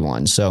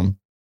 31. So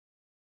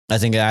I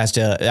think it has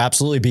to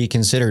absolutely be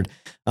considered.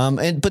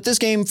 But this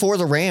game for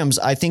the Rams,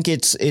 I think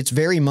it's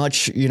very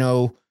much,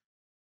 the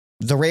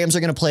Rams are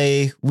going to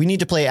play. We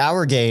need to play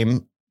our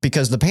game,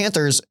 because the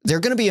Panthers,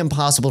 they're going to be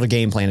impossible to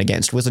game plan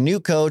against with a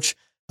new coach,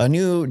 a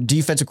new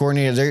defensive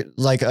coordinator,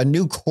 like a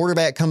new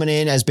quarterback coming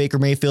in as Baker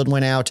Mayfield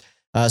went out.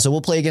 So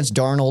we'll play against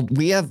Darnold.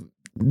 We have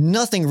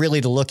nothing really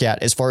to look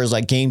at as far as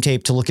like game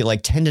tape to look at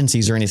like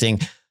tendencies or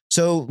anything.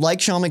 So like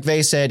Sean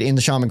McVay said in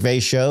the Sean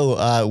McVay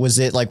show, was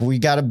it like, we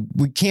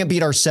can't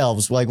beat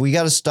ourselves. Like we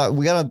got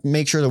to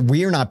make sure that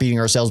we're not beating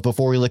ourselves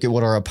before we look at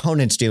what our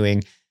opponent's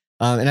doing.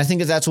 And I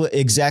think that's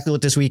exactly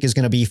what this week is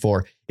going to be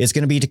for. It's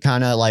going to be to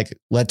kind of like,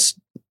 let's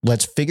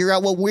figure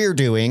out what we're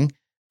doing.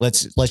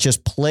 Let's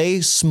just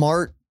play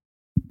smart,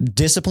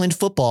 disciplined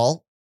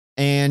football,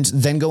 and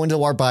then go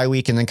into our bye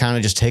week and then kind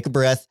of just take a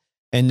breath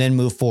and then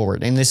move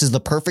forward. And this is the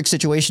perfect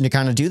situation to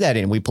kind of do that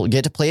in. We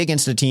get to play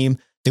against a team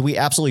that we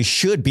absolutely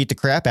should beat the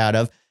crap out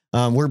of.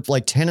 We're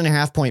like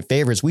 10.5 point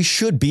favorites. We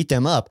should beat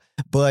them up,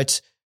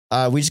 but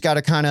we just got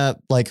to kind of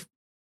like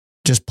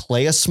just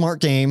play a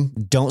smart game.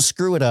 Don't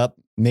screw it up.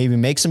 Maybe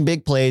make some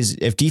big plays.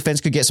 If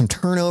defense could get some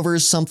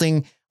turnovers,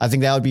 something, I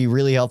think that would be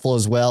really helpful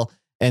as well.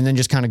 And then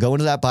just kind of go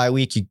into that bye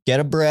week. You get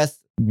a breath.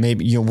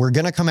 Maybe, we're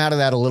going to come out of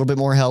that a little bit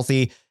more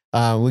healthy.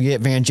 We get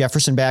Van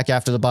Jefferson back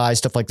after the bye,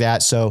 stuff like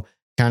that. So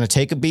kind of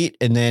take a beat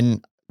and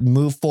then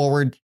move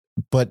forward.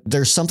 But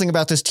there's something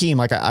about this team.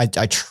 Like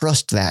I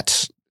trust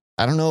that.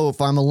 I don't know if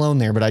I'm alone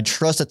there, but I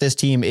trust that this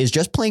team is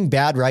just playing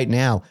bad right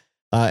now.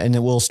 And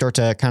then we'll start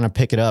to kind of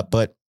pick it up.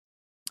 But,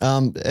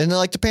 and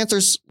like the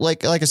Panthers,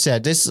 like I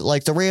said, this,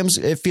 like the Rams,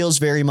 it feels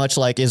very much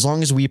like as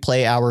long as we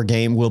play our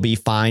game, we'll be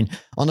fine.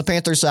 On the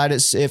Panthers side,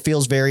 it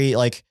feels very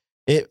like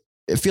it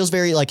feels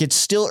very like it's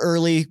still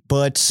early,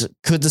 but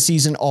could the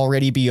season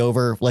already be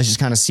over? Let's just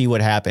kind of see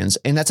what happens.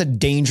 And that's a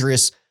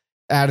dangerous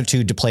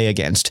attitude to play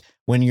against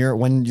when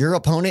your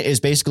opponent is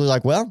basically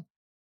like, well,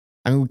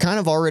 I mean, we kind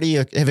of already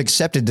have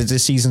accepted that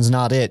this season's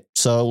not it.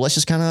 So let's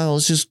just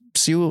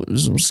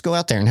go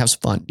out there and have some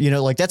fun.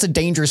 Like that's a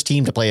dangerous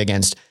team to play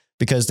against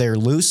because they're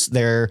loose.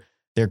 They're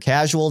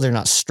casual. They're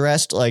not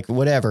stressed, like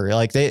whatever.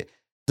 Like the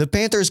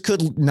Panthers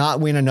could not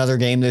win another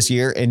game this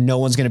year and no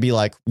one's going to be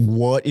like,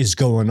 what is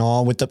going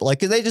on with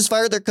they just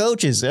fired their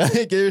coaches.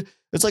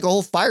 It's like a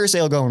whole fire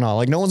sale going on.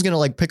 Like no one's going to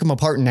like pick them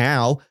apart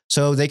now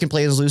so they can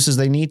play as loose as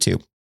they need to.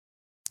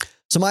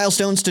 Some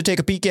milestones to take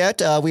a peek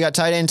at. We got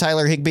tight end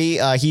Tyler Higbee.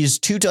 He's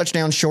 2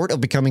 touchdowns short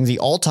of becoming the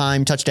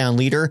all-time touchdown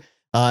leader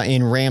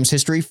in Rams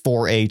history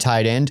for a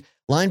tight end.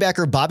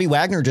 Linebacker Bobby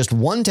Wagner just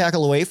 1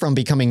 tackle away from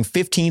becoming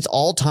 15th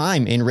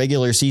all-time in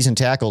regular season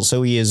tackles.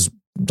 So he is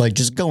like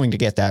just going to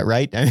get that,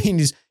 right? I mean,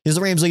 he's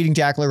the Rams leading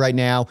tackler right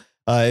now.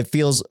 It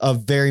feels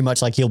very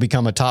much like he'll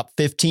become a top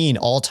 15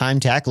 all-time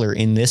tackler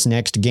in this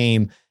next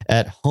game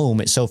at home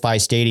at SoFi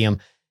Stadium.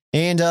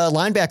 And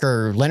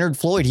linebacker Leonard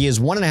Floyd, he is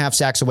 1.5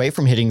 sacks away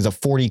from hitting the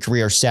 40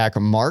 career sack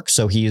mark.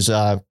 So he's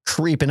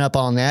creeping up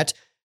on that.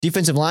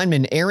 Defensive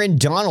lineman Aaron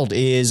Donald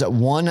is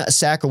 1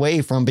 sack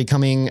away from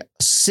becoming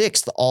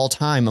 6th all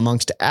time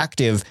amongst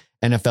active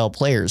NFL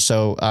players.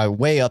 So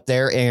way up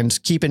there. And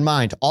keep in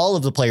mind, all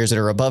of the players that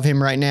are above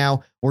him right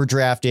now were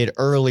drafted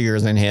earlier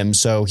than him.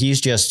 So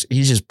he's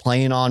just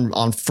playing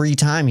on free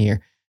time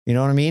here. You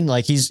know what I mean?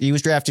 Like he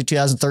was drafted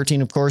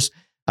 2013, of course.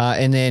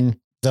 And then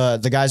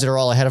the guys that are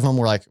all ahead of him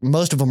were like,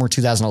 most of them were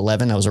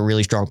 2011. That was a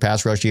really strong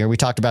pass rush year. We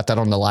talked about that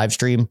on the live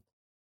stream.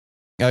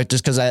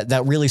 Just because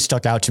that really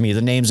stuck out to me.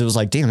 The names, it was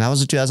like, damn, that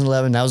was a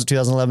 2011, that was a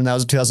 2011, that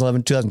was a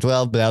 2011,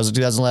 2012, but that was a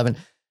 2011.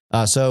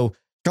 So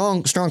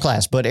strong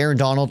class. But Aaron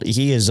Donald,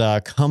 he is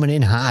coming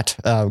in hot,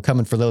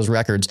 coming for those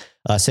records,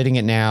 sitting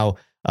at now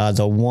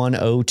the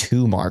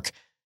 102 mark.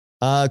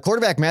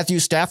 Quarterback Matthew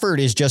Stafford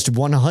is just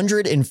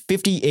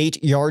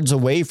 158 yards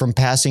away from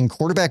passing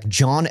quarterback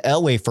John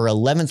Elway for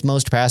 11th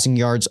most passing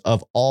yards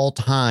of all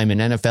time in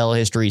NFL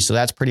history. So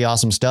that's pretty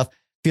awesome stuff.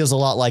 Feels a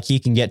lot like he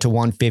can get to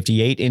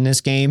 158 in this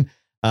game.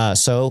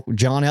 So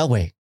John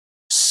Elway,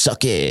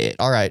 suck it.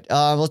 All right.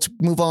 Let's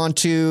move on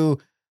to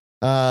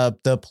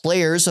the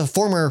players,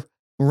 former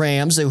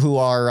Rams who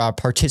are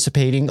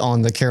participating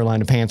on the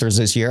Carolina Panthers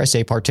this year. I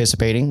say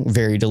participating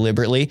very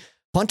deliberately.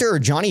 Punter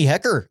Johnny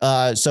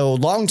Hekker. So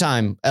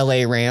longtime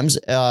LA Rams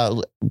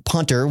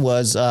punter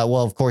was,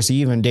 well, of course, he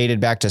even dated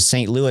back to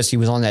St. Louis. He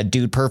was on that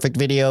Dude Perfect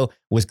video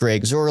with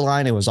Greg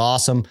Zuerlein. It was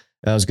awesome.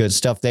 That was good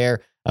stuff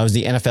there. That was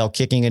the NFL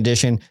kicking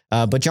edition.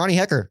 But Johnny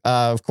Hekker,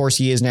 of course,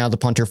 he is now the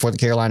punter for the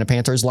Carolina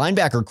Panthers.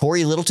 Linebacker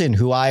Corey Littleton,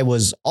 who I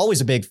was always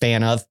a big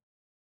fan of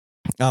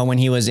when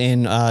he was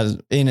in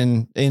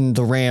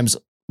the Rams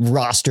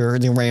roster,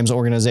 the Rams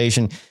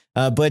organization.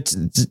 But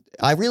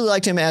I really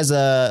liked him as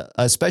a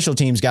special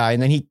teams guy.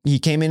 And then he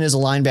came in as a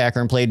linebacker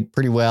and played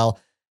pretty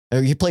well.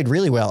 He played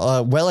really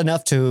well, well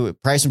enough to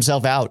price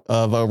himself out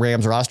of a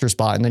Rams roster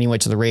spot. And then he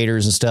went to the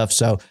Raiders and stuff.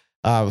 So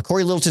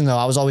Corey Littleton, though,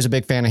 I was always a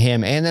big fan of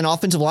him. And then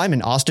offensive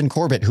lineman Austin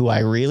Corbett, who I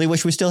really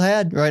wish we still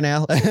had right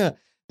now. That'd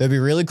be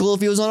really cool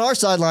if he was on our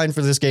sideline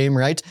for this game,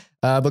 right?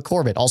 But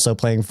Corbett also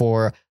playing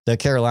for the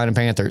Carolina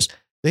Panthers.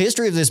 The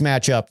history of this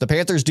matchup, the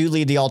Panthers do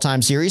lead the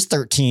all-time series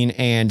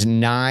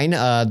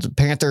 13-9. The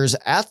Panthers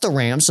at the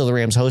Rams, so the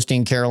Rams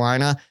hosting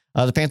Carolina.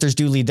 The Panthers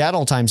do lead that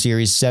all-time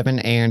series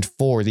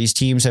 7-4. These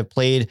teams have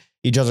played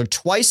each other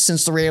twice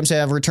since the Rams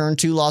have returned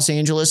to Los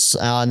Angeles.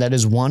 And that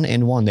is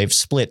 1-1. They've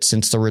split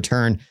since the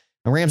return.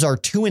 The Rams are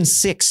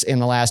 2-6 in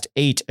the last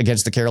 8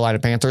 against the Carolina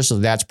Panthers, so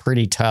that's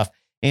pretty tough.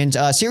 And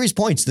series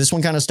points, this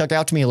one kind of stuck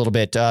out to me a little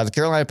bit. The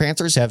Carolina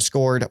Panthers have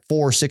scored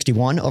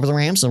 461 over the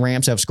Rams. The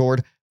Rams have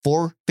scored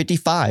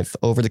 455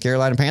 over the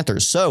Carolina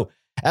Panthers. So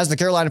as the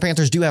Carolina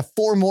Panthers do have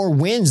 4 more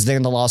wins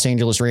than the Los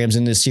Angeles Rams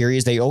in this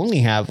series, they only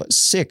have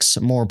 6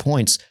 more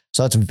points.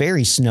 So that's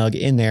very snug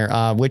in there,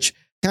 which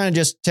kind of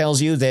just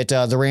tells you that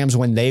the Rams,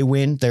 when they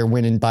win, they're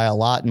winning by a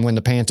lot. And when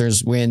the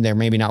Panthers win, they're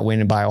maybe not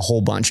winning by a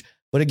whole bunch.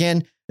 But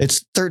again,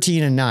 it's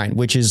 13-9,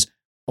 which is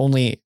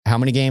only how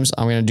many games?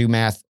 I'm going to do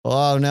math.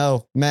 Oh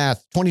no,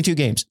 math, 22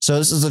 games. So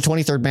this is the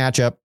 23rd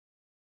matchup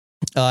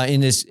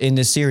in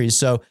this series.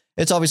 So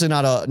it's obviously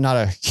not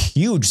a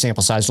huge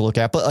sample size to look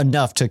at, but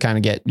enough to kind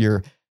of get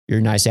your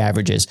nice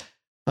averages.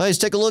 Let's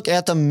take a look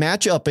at the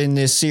matchup in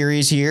this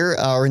series here,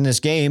 or in this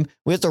game,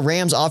 with the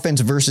Rams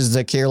offense versus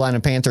the Carolina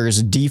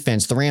Panthers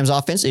defense. The Rams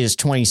offense is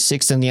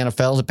 26th in the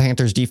NFL. The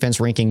Panthers defense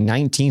ranking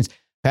 19th.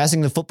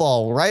 Passing the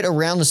football right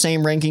around the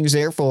same rankings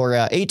there for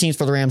 18th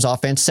for the Rams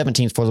offense,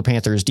 17th for the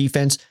Panthers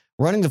defense.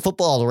 Running the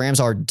football, the Rams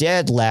are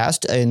dead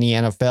last in the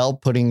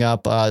NFL, putting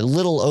up a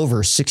little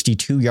over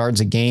 62 yards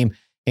a game.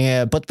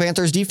 But the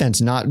Panthers defense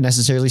not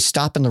necessarily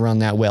stopping the run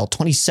that well,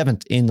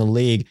 27th in the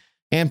league.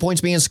 And points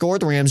being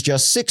scored, the Rams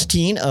just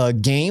 16 a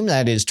game.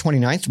 That is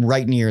 29th,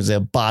 right near the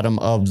bottom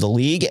of the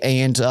league.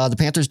 And the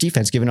Panthers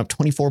defense giving up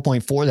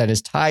 24.4. That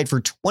is tied for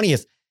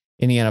 20th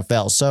in the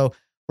NFL. So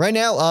right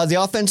now, the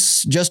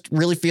offense just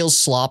really feels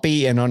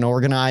sloppy and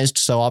unorganized.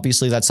 So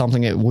obviously that's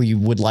something that we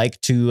would like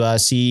to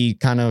see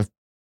kind of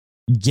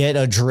get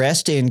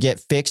addressed and get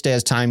fixed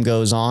as time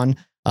goes on.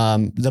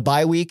 The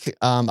bye week,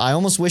 I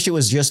almost wish it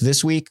was just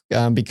this week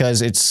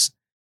because it's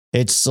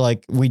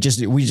like it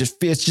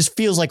just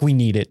feels like we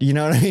need it. You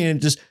know what I mean?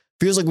 It just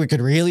feels like we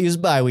could really use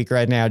bye week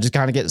right now. Just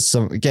kind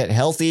of get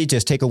healthy,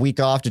 just take a week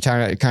off to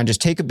kind of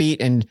just take a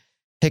beat and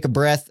take a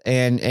breath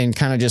and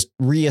kind of just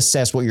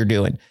reassess what you're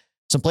doing.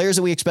 Some players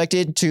that we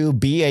expected to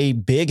be a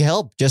big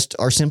help just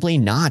are simply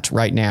not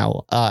right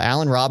now.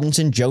 Allen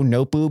Robinson, Joe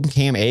Noteboom,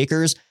 Cam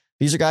Akers.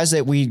 These are guys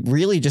that we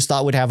really just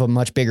thought would have a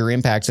much bigger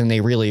impact than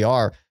they really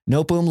are.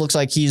 Noteboom looks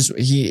like he,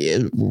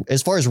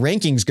 as far as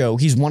rankings go,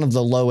 he's one of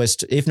the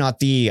lowest, if not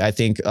the, I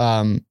think,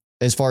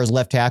 as far as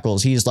left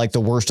tackles, he's like the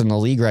worst in the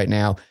league right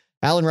now.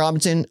 Allen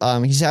Robinson,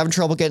 he's having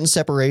trouble getting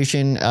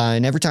separation.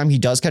 And every time he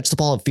does catch the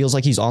ball, it feels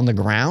like he's on the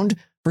ground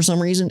for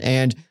some reason.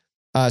 And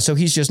so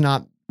he's just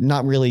not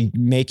really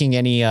making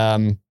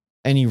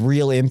any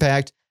real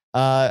impact.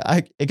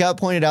 It got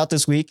pointed out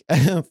this week.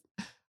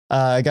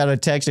 I got a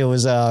text. It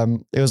was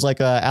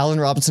like Allen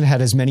Robinson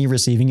had as many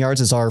receiving yards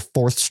as our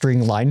fourth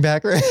string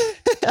linebacker,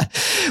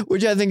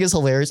 which I think is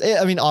hilarious.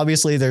 I mean,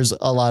 obviously there's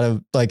a lot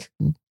of like,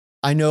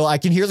 I know I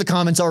can hear the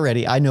comments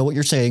already. I know what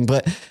you're saying,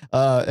 but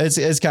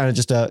it's kind of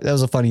just that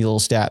was a funny little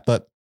stat.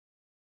 But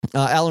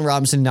Allen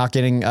Robinson not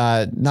getting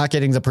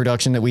the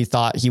production that we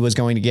thought he was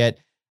going to get.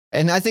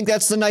 And I think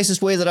that's the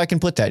nicest way that I can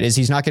put that is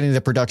he's not getting the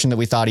production that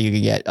we thought he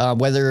could get.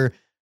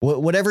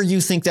 Whatever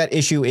you think that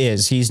issue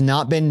is, he's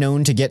not been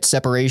known to get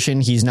separation.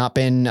 He's not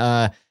been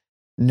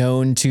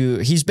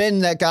he's been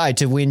that guy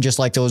to win just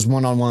like those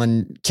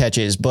one-on-one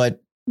catches,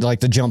 but like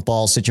the jump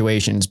ball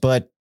situations,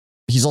 but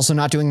he's also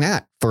not doing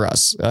that for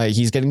us.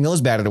 He's getting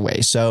those batted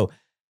away. So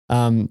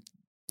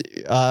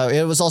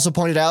it was also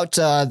pointed out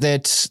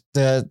that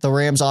the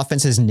Rams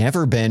offense has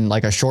never been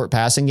like a short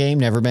passing game,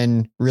 never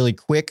been really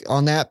quick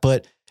on that,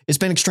 but it's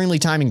been extremely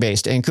timing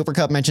based. And Cooper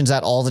Kupp mentions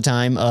that all the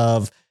time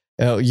of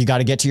you got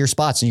to get to your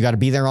spots and you got to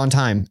be there on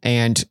time.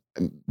 And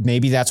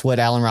maybe that's what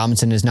Allen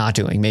Robinson is not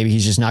doing. Maybe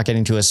he's just not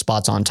getting to his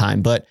spots on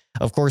time. But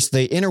of course,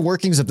 the inner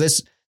workings of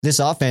this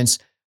offense,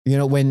 you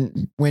know,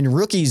 when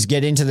rookies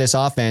get into this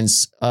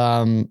offense,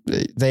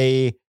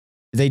 they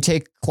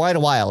take quite a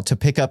while to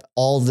pick up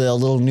all the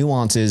little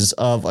nuances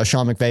of a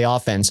Sean McVay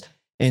offense.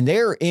 And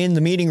they're in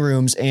the meeting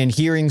rooms and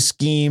hearing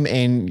scheme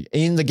and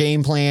in the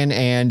game plan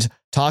and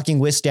talking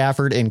with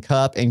Stafford and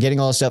Kupp and getting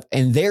all this stuff.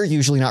 And they're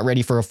usually not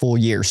ready for a full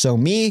year. So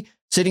me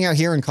sitting out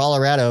here in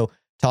Colorado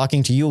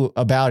talking to you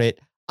about it,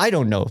 I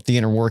don't know the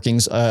inner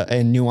workings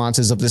and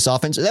nuances of this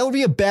offense. That would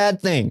be a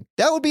bad thing.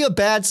 That would be a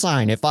bad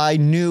sign if I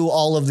knew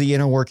all of the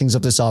inner workings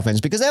of this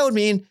offense, because that would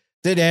mean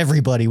that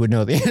everybody would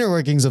know the inner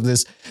workings of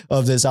this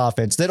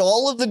offense, that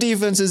all of the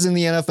defenses in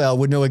the NFL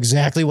would know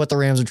exactly what the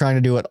Rams are trying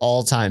to do at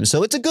all times.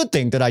 So it's a good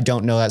thing that I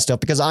don't know that stuff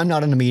because I'm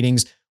not in the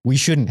meetings. We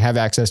shouldn't have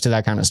access to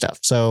that kind of stuff.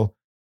 So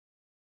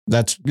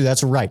that's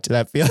right.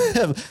 That's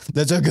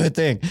a good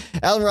thing.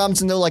 Allen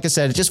Robinson, though, like I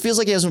said, it just feels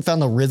like he hasn't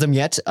found the rhythm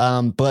yet.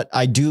 But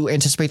I do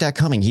anticipate that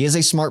coming. He is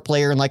a smart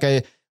player. And like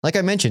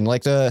I mentioned,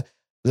 like the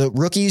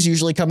rookies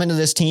usually come into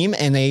this team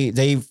and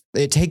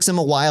it takes them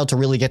a while to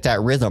really get that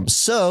rhythm.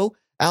 So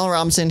Allen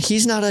Robinson,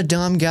 he's not a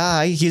dumb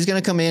guy. He's going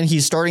to come in.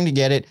 He's starting to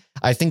get it.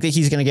 I think that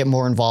he's going to get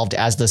more involved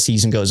as the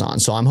season goes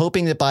on. So I'm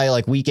hoping that by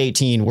like week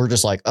 18, we're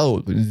just like,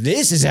 oh,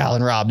 this is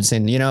Allen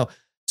Robinson, you know?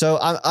 So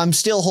I'm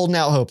still holding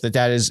out hope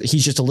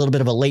he's just a little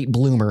bit of a late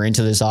bloomer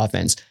into this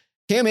offense.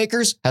 Cam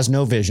Akers has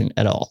no vision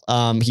at all.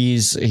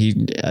 He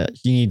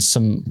needs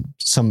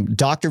some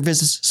doctor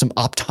visits, some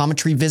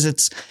optometry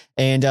visits,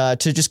 and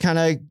to just kind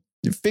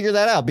of figure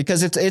that out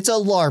because it's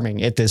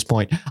alarming at this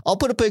point. I'll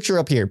put a picture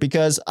up here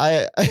because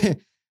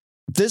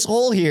this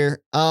hole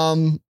here,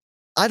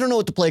 I don't know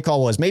what the play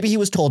call was. Maybe he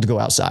was told to go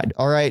outside.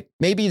 All right.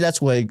 Maybe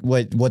that's what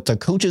the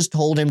coaches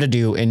told him to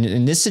do. And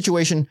in this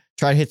situation,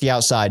 try to hit the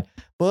outside,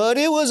 but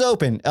it was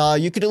open.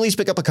 You could at least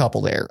pick up a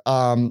couple there.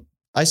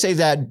 I say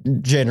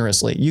that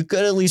generously. You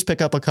could at least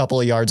pick up a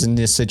couple of yards in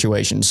this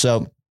situation.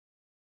 So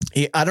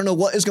I don't know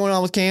what is going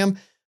on with Cam,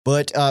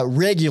 but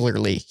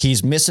regularly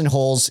he's missing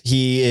holes.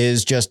 He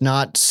is just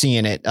not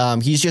seeing it.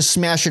 He's just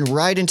smashing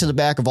right into the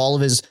back of all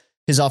of his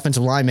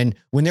offensive linemen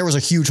when there was a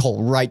huge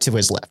hole right to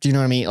his left. You know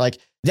what I mean? Like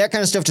that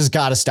kind of stuff just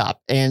got to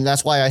stop. And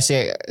that's why I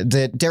say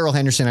that Darrell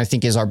Henderson, I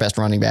think, is our best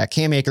running back.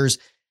 Cam Akers,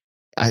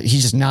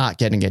 he's just not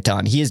getting it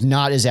done. He is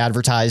not as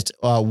advertised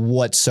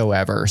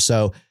whatsoever.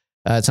 So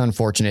it's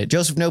unfortunate.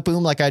 Joseph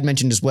Noteboom, like I'd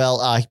mentioned as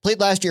well, he played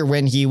last year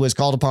when he was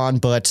called upon,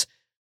 but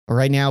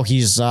right now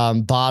he's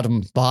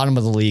bottom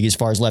of the league as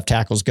far as left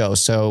tackles go.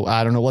 So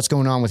I don't know what's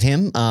going on with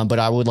him, but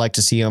I would like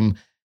to see him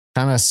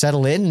kind of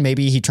settle in.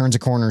 Maybe he turns a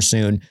corner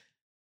soon.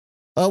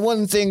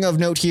 One thing of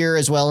note here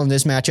as well in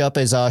this matchup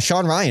is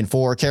Sean Ryan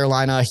for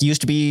Carolina. He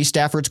used to be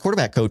Stafford's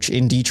quarterback coach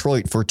in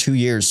Detroit for 2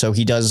 years, so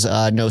he does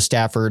know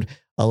Stafford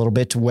a little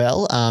bit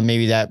well.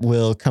 Maybe that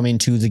will come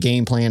into the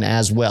game plan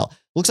as well.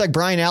 Looks like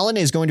Brian Allen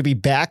is going to be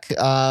back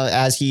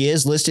as he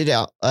is listed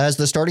as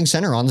the starting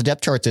center on the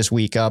depth chart this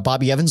week.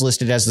 Bobby Evans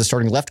listed as the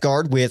starting left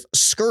guard with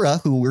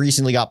Skura, who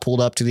recently got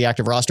pulled up to the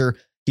active roster.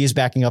 He is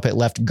backing up at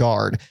left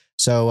guard.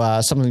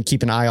 So something to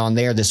keep an eye on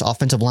there. This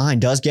offensive line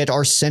does get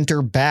our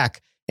center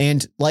back.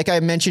 And like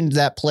I mentioned,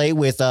 that play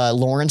with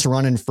Lawrence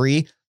running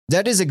free,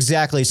 that is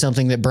exactly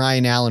something that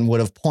Brian Allen would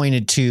have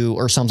pointed to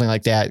or something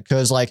like that.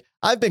 Because like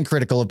I've been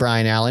critical of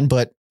Brian Allen,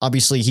 but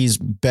obviously he's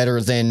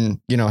better than,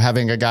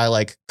 having a guy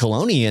like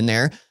Coloni in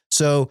there.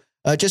 So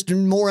just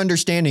more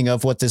understanding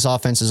of what this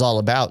offense is all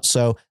about.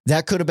 So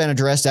that could have been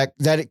addressed,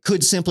 that it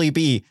could simply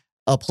be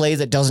a play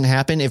that doesn't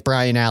happen if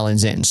Brian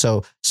Allen's in.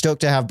 So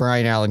stoked to have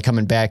Brian Allen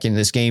coming back in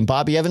this game.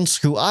 Bobby Evans,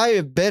 who I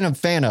have been a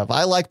fan of.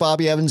 I like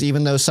Bobby Evans,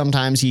 even though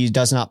sometimes he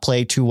does not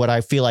play to what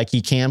I feel like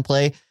he can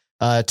play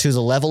to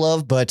the level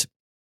of, but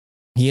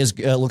he is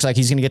looks like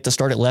he's going to get the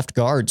start at left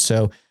guard.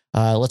 So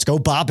let's go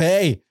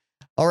Bobby.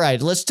 All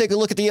right, let's take a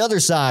look at the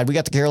other side. We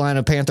got the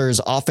Carolina Panthers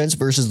offense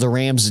versus the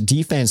Rams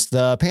defense.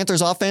 The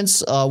Panthers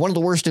offense, one of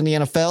the worst in the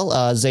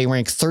NFL. They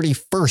rank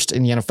 31st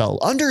in the NFL,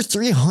 under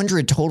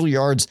 300 total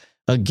yards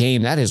a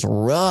game. That is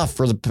rough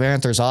for the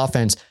Panthers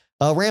offense.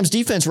 Rams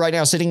defense right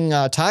now sitting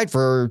tied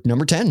for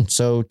number 10.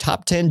 So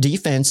top 10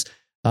 defense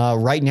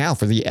right now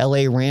for the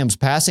LA Rams.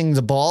 Passing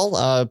the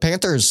ball,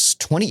 Panthers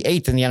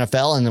 28th in the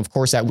NFL. And of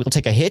course, that will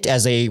take a hit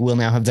as they will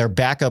now have their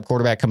backup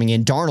quarterback coming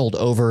in, Darnold,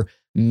 over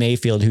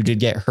Mayfield, who did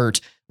get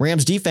hurt.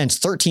 Rams defense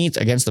 13th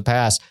against the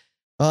pass.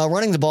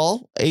 Running the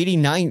ball,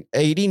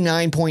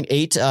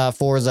 89.8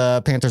 for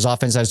the Panthers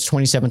offense. That's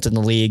 27th in the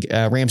league.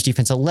 Rams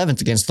defense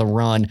 11th against the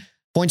run.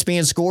 Points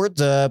being scored,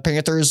 the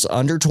Panthers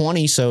under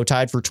 20, so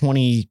tied for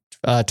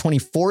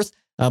 24th.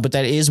 But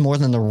that is more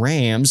than the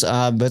Rams.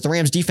 But the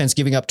Rams defense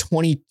giving up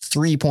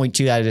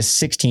 23.2, that is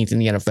 16th in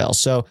the NFL.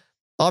 So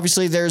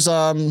obviously there's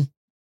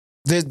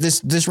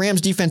this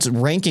Rams defense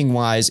ranking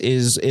wise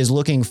is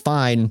looking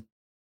fine.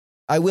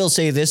 I will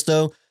say this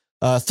though.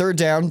 Third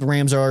down, the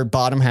Rams are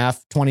bottom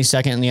half,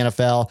 22nd in the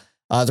NFL.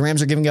 The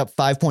Rams are giving up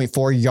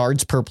 5.4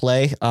 yards per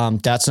play.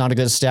 That's not a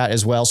good stat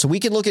as well. So we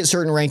can look at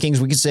certain rankings.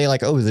 We could say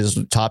like, oh, this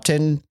is top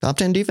 10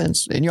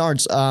 defense in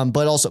yards,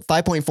 but also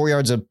 5.4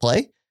 yards of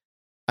play.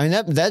 I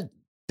mean, that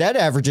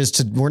averages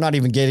to, we're not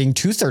even getting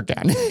to third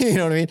down. You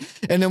know what I mean?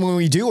 And then when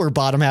we do, we're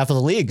bottom half of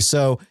the league.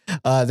 So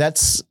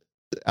that's,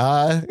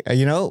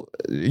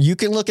 you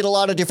can look at a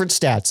lot of different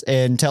stats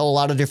and tell a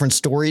lot of different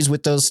stories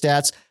with those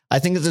stats. I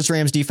think that this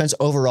Rams defense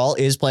overall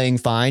is playing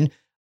fine.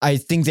 I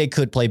think they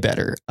could play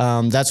better.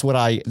 That's what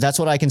I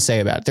can say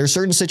about it. There's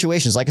certain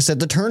situations, like I said,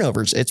 the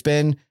turnovers.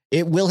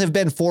 It will have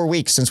been 4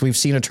 weeks since we've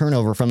seen a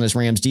turnover from this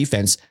Rams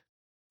defense.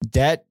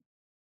 That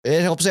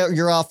it helps out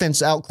your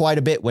offense out quite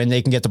a bit when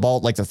they can get the ball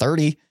at like the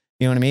 30. You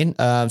know what I mean?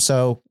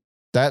 So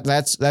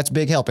that's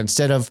big help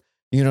instead of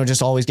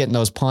just always getting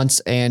those punts.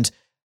 And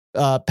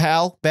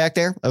Powell back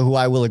there, who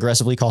I will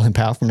aggressively call him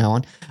Powell from now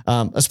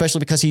on, especially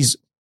because he's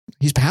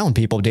pounding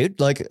people, dude.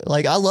 Like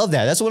I love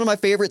that. That's one of my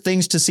favorite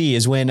things to see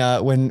is when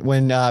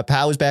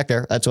Powell is back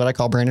there. That's what I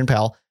call Brandon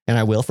Powell, and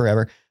I will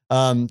forever.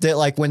 That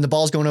like when the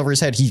ball's going over his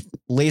head, he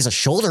lays a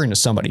shoulder into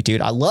somebody,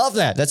 dude. I love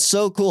that. That's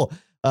so cool.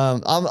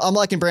 I'm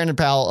liking Brandon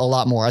Powell a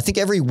lot more. I think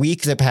every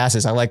week that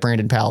passes, I like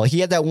Brandon Powell. He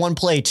had that one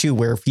play too,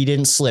 where if he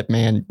didn't slip,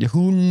 man,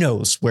 who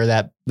knows where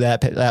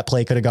that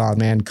play could have gone,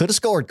 man. Could have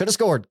scored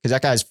because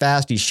that guy's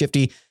fast. He's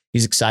shifty.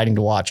 He's exciting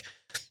to watch.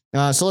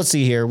 So let's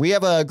see here. We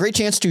have a great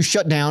chance to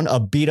shut down a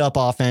beat up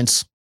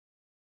offense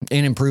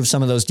and improve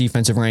some of those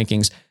defensive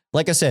rankings.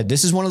 Like I said,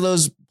 this is one of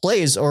those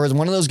plays or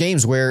one of those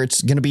games where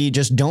it's going to be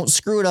just don't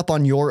screw it up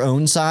on your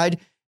own side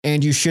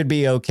and you should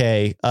be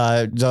okay.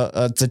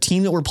 The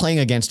team that we're playing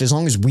against, as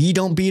long as we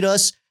don't beat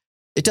us,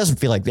 it doesn't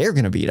feel like they're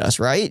going to beat us,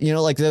 right?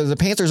 Like the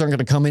Panthers aren't going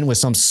to come in with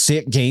some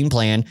sick game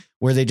plan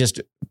where they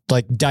just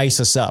like dice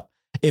us up.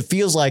 It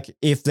feels like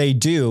if they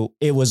do,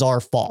 it was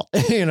our fault.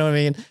 You know what I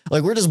mean?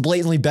 Like we're just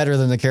blatantly better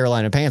than the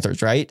Carolina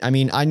Panthers, right? I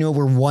mean, I know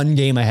we're one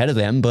game ahead of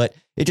them, but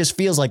it just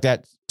feels like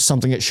that's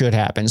something that should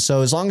happen.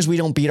 So as long as we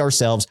don't beat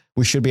ourselves,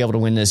 we should be able to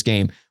win this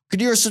game.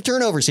 Could use some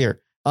turnovers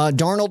here.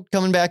 Darnold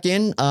coming back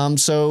in.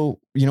 So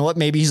you know what?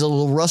 Maybe he's a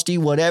little rusty,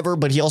 whatever,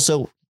 but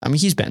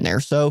he's been there.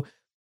 So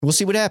we'll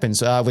see what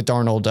happens with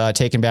Darnold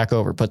taking back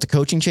over. But the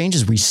coaching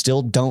changes, we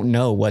still don't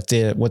know what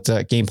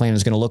the game plan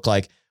is going to look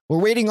like. We're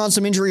waiting on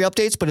some injury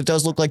updates, but it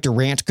does look like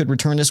Durant could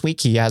return this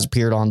week. He has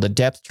appeared on the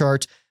depth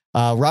chart.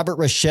 Robert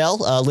Rochelle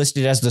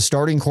listed as the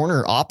starting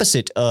corner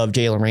opposite of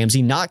Jalen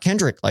Ramsey, not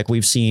Kendrick, like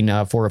we've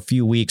seen for a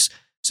few weeks.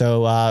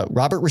 So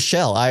Robert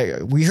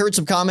Rochelle, we heard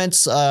some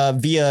comments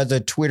via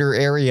the Twitter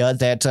area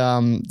that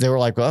they were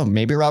like, well,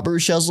 maybe Robert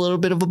Rochelle's a little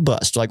bit of a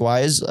bust. Like,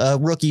 why is a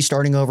rookie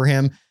starting over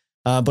him?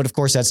 But of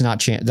course,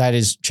 that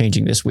is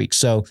changing this week.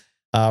 So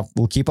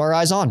we'll keep our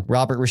eyes on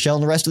Robert Rochelle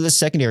and the rest of the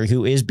secondary,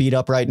 who is beat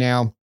up right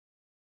now.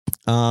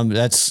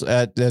 That's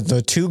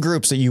the two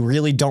groups that you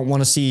really don't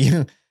want to see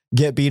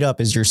get beat up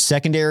is your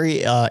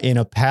secondary in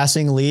a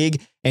passing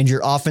league and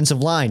your offensive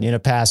line in a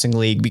passing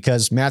league,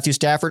 because Matthew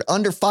Stafford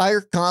under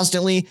fire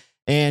constantly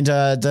and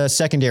the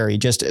secondary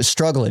just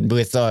struggling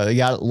with you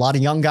got a lot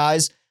of young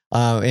guys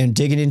and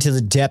digging into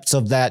the depths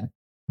of that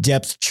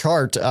depth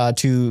chart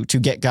to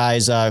get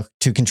guys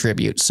to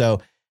contribute.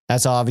 So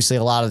that's obviously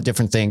a lot of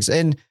different things.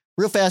 And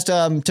real fast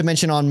to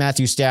mention on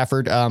Matthew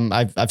Stafford,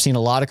 I've seen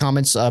a lot of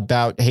comments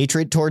about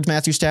hatred towards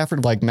Matthew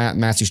Stafford, like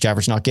Matthew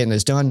Stafford's not getting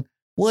this done.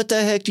 What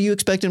the heck do you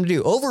expect him to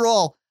do?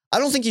 Overall, I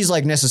don't think he's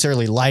like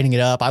necessarily lighting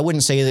it up. I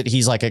wouldn't say that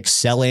he's like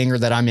excelling or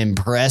that I'm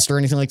impressed or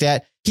anything like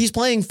that. He's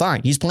playing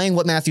fine. He's playing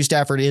what Matthew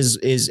Stafford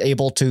is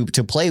able to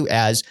play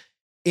as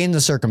in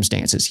the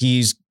circumstances.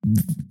 He's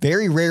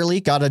very rarely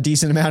got a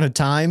decent amount of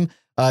time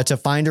to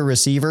find a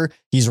receiver.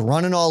 He's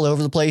running all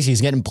over the place.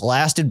 He's getting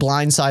blasted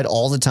blindside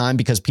all the time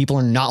because people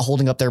are not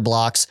holding up their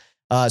blocks.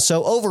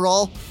 So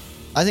overall,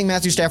 I think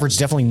Matthew Stafford's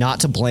definitely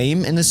not to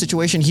blame in this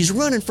situation. He's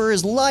running for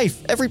his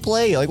life every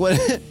play. Like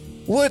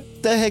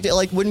what the heck?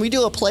 Like when we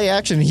do a play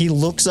action, he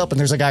looks up and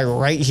there's a guy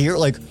right here.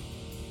 Like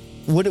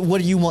what do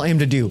you want him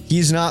to do?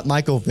 He's not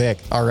Michael Vick.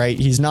 All right.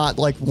 He's not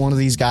like one of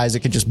these guys that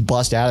could just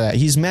bust out of that.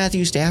 He's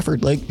Matthew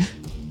Stafford. Like,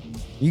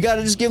 you got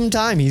to just give him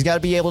time. He's got to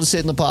be able to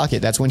sit in the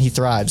pocket. That's when he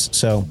thrives.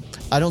 So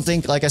I don't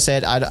think, like I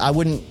said, I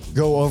wouldn't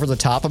go over the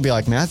top and be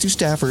like, Matthew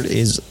Stafford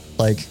is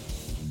like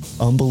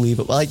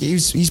unbelievable. Like,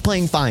 he's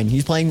playing fine.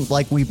 He's playing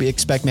like we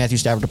expect Matthew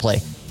Stafford to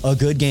play. A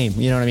good game,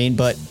 you know what I mean?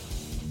 But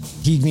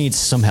he needs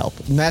some help.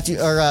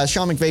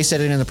 Sean McVay said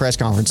it in the press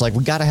conference. Like,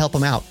 we got to help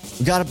him out.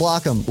 We got to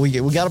block him. We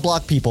got to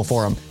block people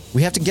for him.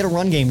 We have to get a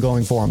run game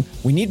going for him.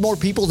 We need more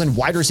people than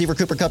wide receiver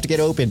Cooper Kupp to get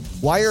open.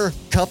 Why are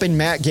Kupp and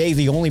Matt Gay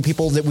the only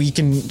people that we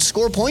can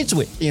score points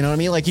with? You know what I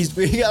mean? Like,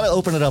 we got to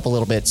open it up a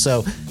little bit.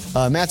 So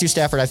Matthew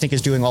Stafford, I think,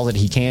 is doing all that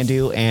he can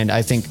do, and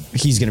I think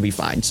he's going to be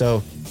fine.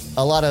 So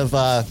a lot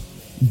of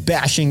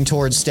bashing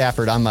towards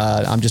Stafford,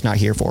 I'm just not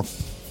here for.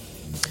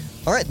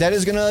 All right, that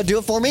is going to do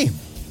it for me.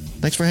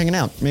 Thanks for hanging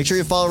out. Make sure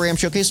you follow Ram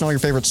Showcase on all your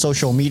favorite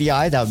social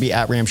media. That would be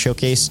at Ram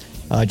Showcase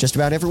just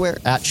about everywhere.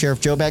 At Sheriff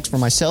Joe Bags for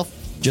myself.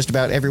 Just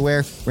about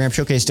everywhere. Ram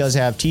Showcase does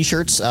have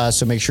t-shirts,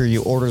 so make sure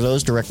you order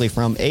those directly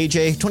from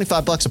AJ.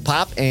 $25 a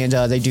pop, and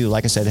they do,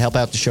 like I said, help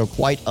out the show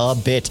quite a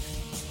bit.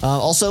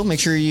 Also, make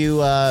sure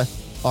you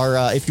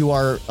if you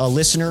are a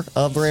listener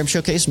of Ram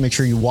Showcase, make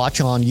sure you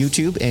watch on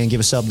YouTube and give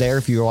a sub there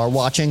if you are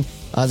watching.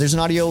 There's an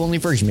audio-only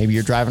version. Maybe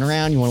you're driving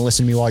around, you want to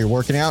listen to me while you're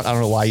working out. I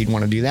don't know why you'd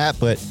want to do that,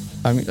 but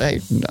I mean,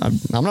 hey,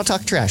 I'm not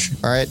talking trash,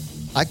 all right?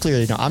 I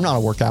clearly don't. I'm not a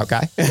workout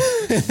guy.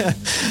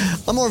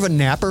 I'm more of a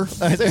napper.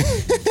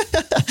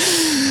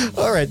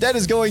 All right, that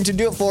is going to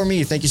do it for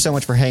me. Thank you so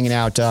much for hanging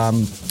out. I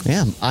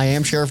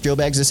am Sheriff Joe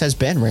Bags. This has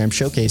been Rams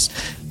Showcase.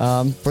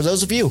 For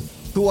those of you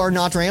who are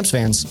not Rams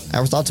fans,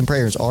 our thoughts and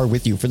prayers are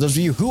with you. For those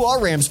of you who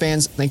are Rams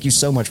fans, thank you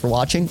so much for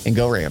watching, and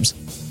go Rams.